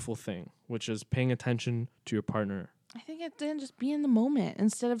beautiful thing, which is paying attention to your partner. I think it's then just be in the moment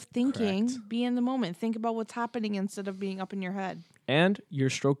instead of thinking. Correct. Be in the moment. Think about what's happening instead of being up in your head. And your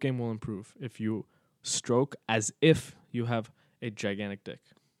stroke game will improve if you stroke as if you have a gigantic dick.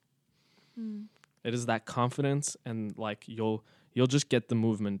 It is that confidence, and like you'll just get the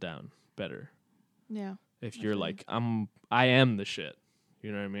movement down better Yeah. if you're like I am the shit.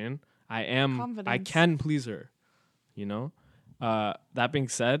 You know what I mean? I Confidence. can please her. You know? That being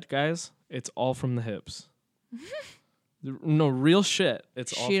said, guys, it's all from the hips. No, real shit.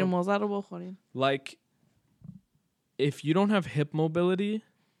 It's all from, like, if you don't have hip mobility,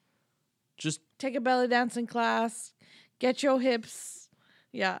 just Take a belly dancing class. Get your hips.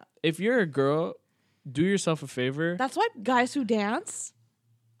 Yeah. if you're a girl, do yourself a favor. That's why guys who dance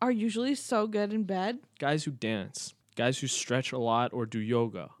are usually so good in bed. Guys who dance, guys who stretch a lot or do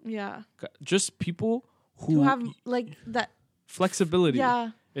yoga, Yeah. just people Who who have like that. flexibility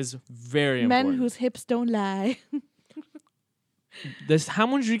Yeah. is very Men important. whose hips don't lie. There's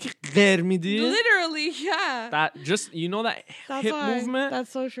همونجوری که غیر میدی Literally, yeah. that just that That's hip why. movement. That's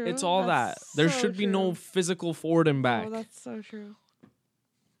so true. It's all That's that. There so should be no true. physical forward and back. Oh, that's so true.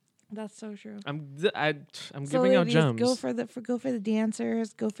 That's so true. I'm So giving out ladies, gems. go for the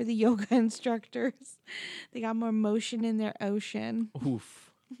dancers. Go for the yoga instructors. They got more motion in their ocean.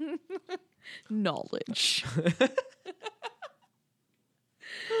 Oof. Knowledge.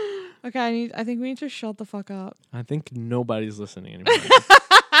 Okay, I think we need to shut the fuck up. I think nobody's listening anymore.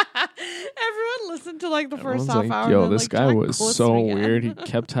 Everyone listened to like the first Everyone's half hour. Yo, and then, this like, guy Jack was quotes so him again. weird. He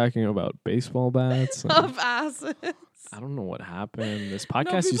kept talking about baseball bats. and Of acids. I don't know what happened. This No,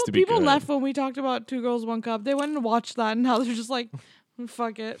 podcast used to be people good. left when we talked about Two Girls, One Cup. They went and watched that, and now they're just like,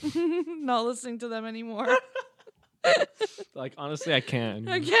 fuck it. Not listening to them anymore. Like, honestly, I can't.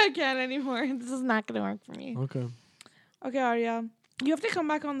 I can't anymore. This is not going to work for me. Okay. Okay, Arya. You have to come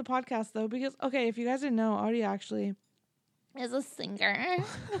back on the podcast, though, because, okay, if you guys didn't know, Arya actually is a singer.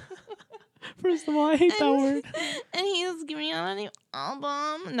 First of all, I hate that word. And he's giving out a new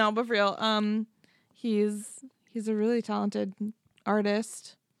album. No, but for real, he's a really talented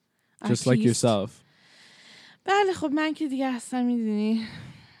artist. Just like yourself. بله خب من که دیگه هستم میدونی.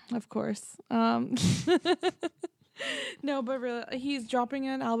 Of course. No, but really, he's dropping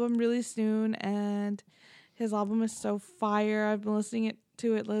an album really soon, and his album is so fire. I've been listening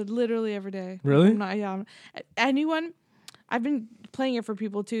to it literally every day. Really? Anyone, I've been playing it for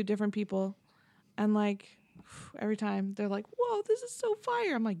people too, different people, and like every time they're like, "Whoa, this is so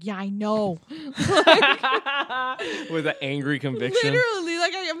fire!" I'm like, "Yeah, I know." With an angry conviction. Literally,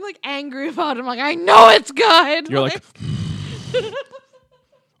 like I'm like angry about it. I'm like, I know it's good. You're like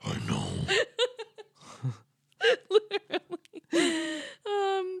I know. Literally.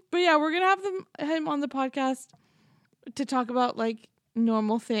 But yeah, we're gonna have him on the podcast to talk about like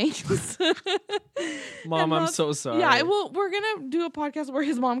normal things. Mom, I'm so sorry. Yeah, well, we're gonna do a podcast where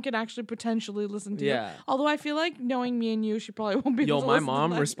his mom can actually potentially listen to Yeah. it. Although I feel like knowing me and you, she probably won't be. Yo, able to my listen to mom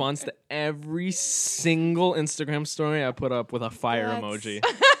that. responds to every single Instagram story I put up with a fire emoji.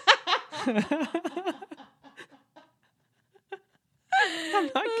 I'm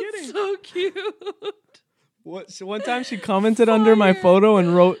not kidding. So cute. What? So one time she commented under my photo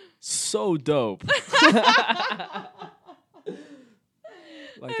and wrote, "So dope."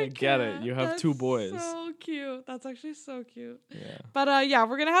 Like, I get it. You have That's 2 boys. So cute. That's actually so cute. Yeah. But yeah,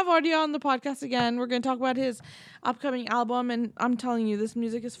 we're gonna have audio on the podcast again. We're gonna talk about his upcoming album, and I'm telling you, this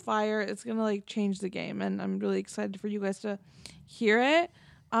music is fire. It's gonna like change the game, and I'm really excited for you guys to hear it.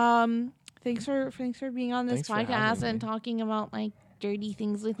 Thanks for being on this Thanks for podcast having and me. talking about like dirty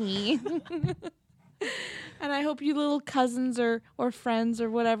things with me. And I hope you little cousins or friends or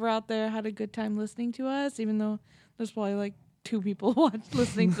whatever out there had a good time listening to us, even though there's probably like 2 people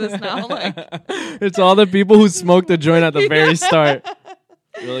listening to this now. Like, It's all the people who smoked the joint at the very start.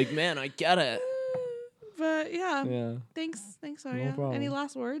 You're like, man, I get it. but yeah, Yeah. thanks, Arya. problem. Any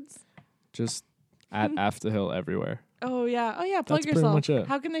last words? Just at Afterhill everywhere. Oh yeah, plug That's pretty yourself. much it.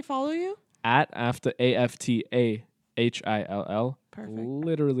 How can they follow you? At after AFTAHILL. Perfect.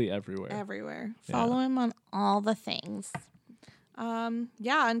 Literally everywhere. Everywhere. Yeah. Follow him on all the things.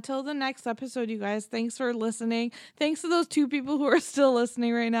 Yeah, until the next episode, you guys. Thanks for listening. Thanks to those 2 people who are still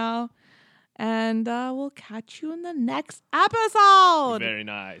listening right now. And we'll catch you in the next episode. Very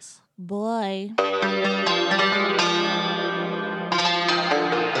nice. Bye.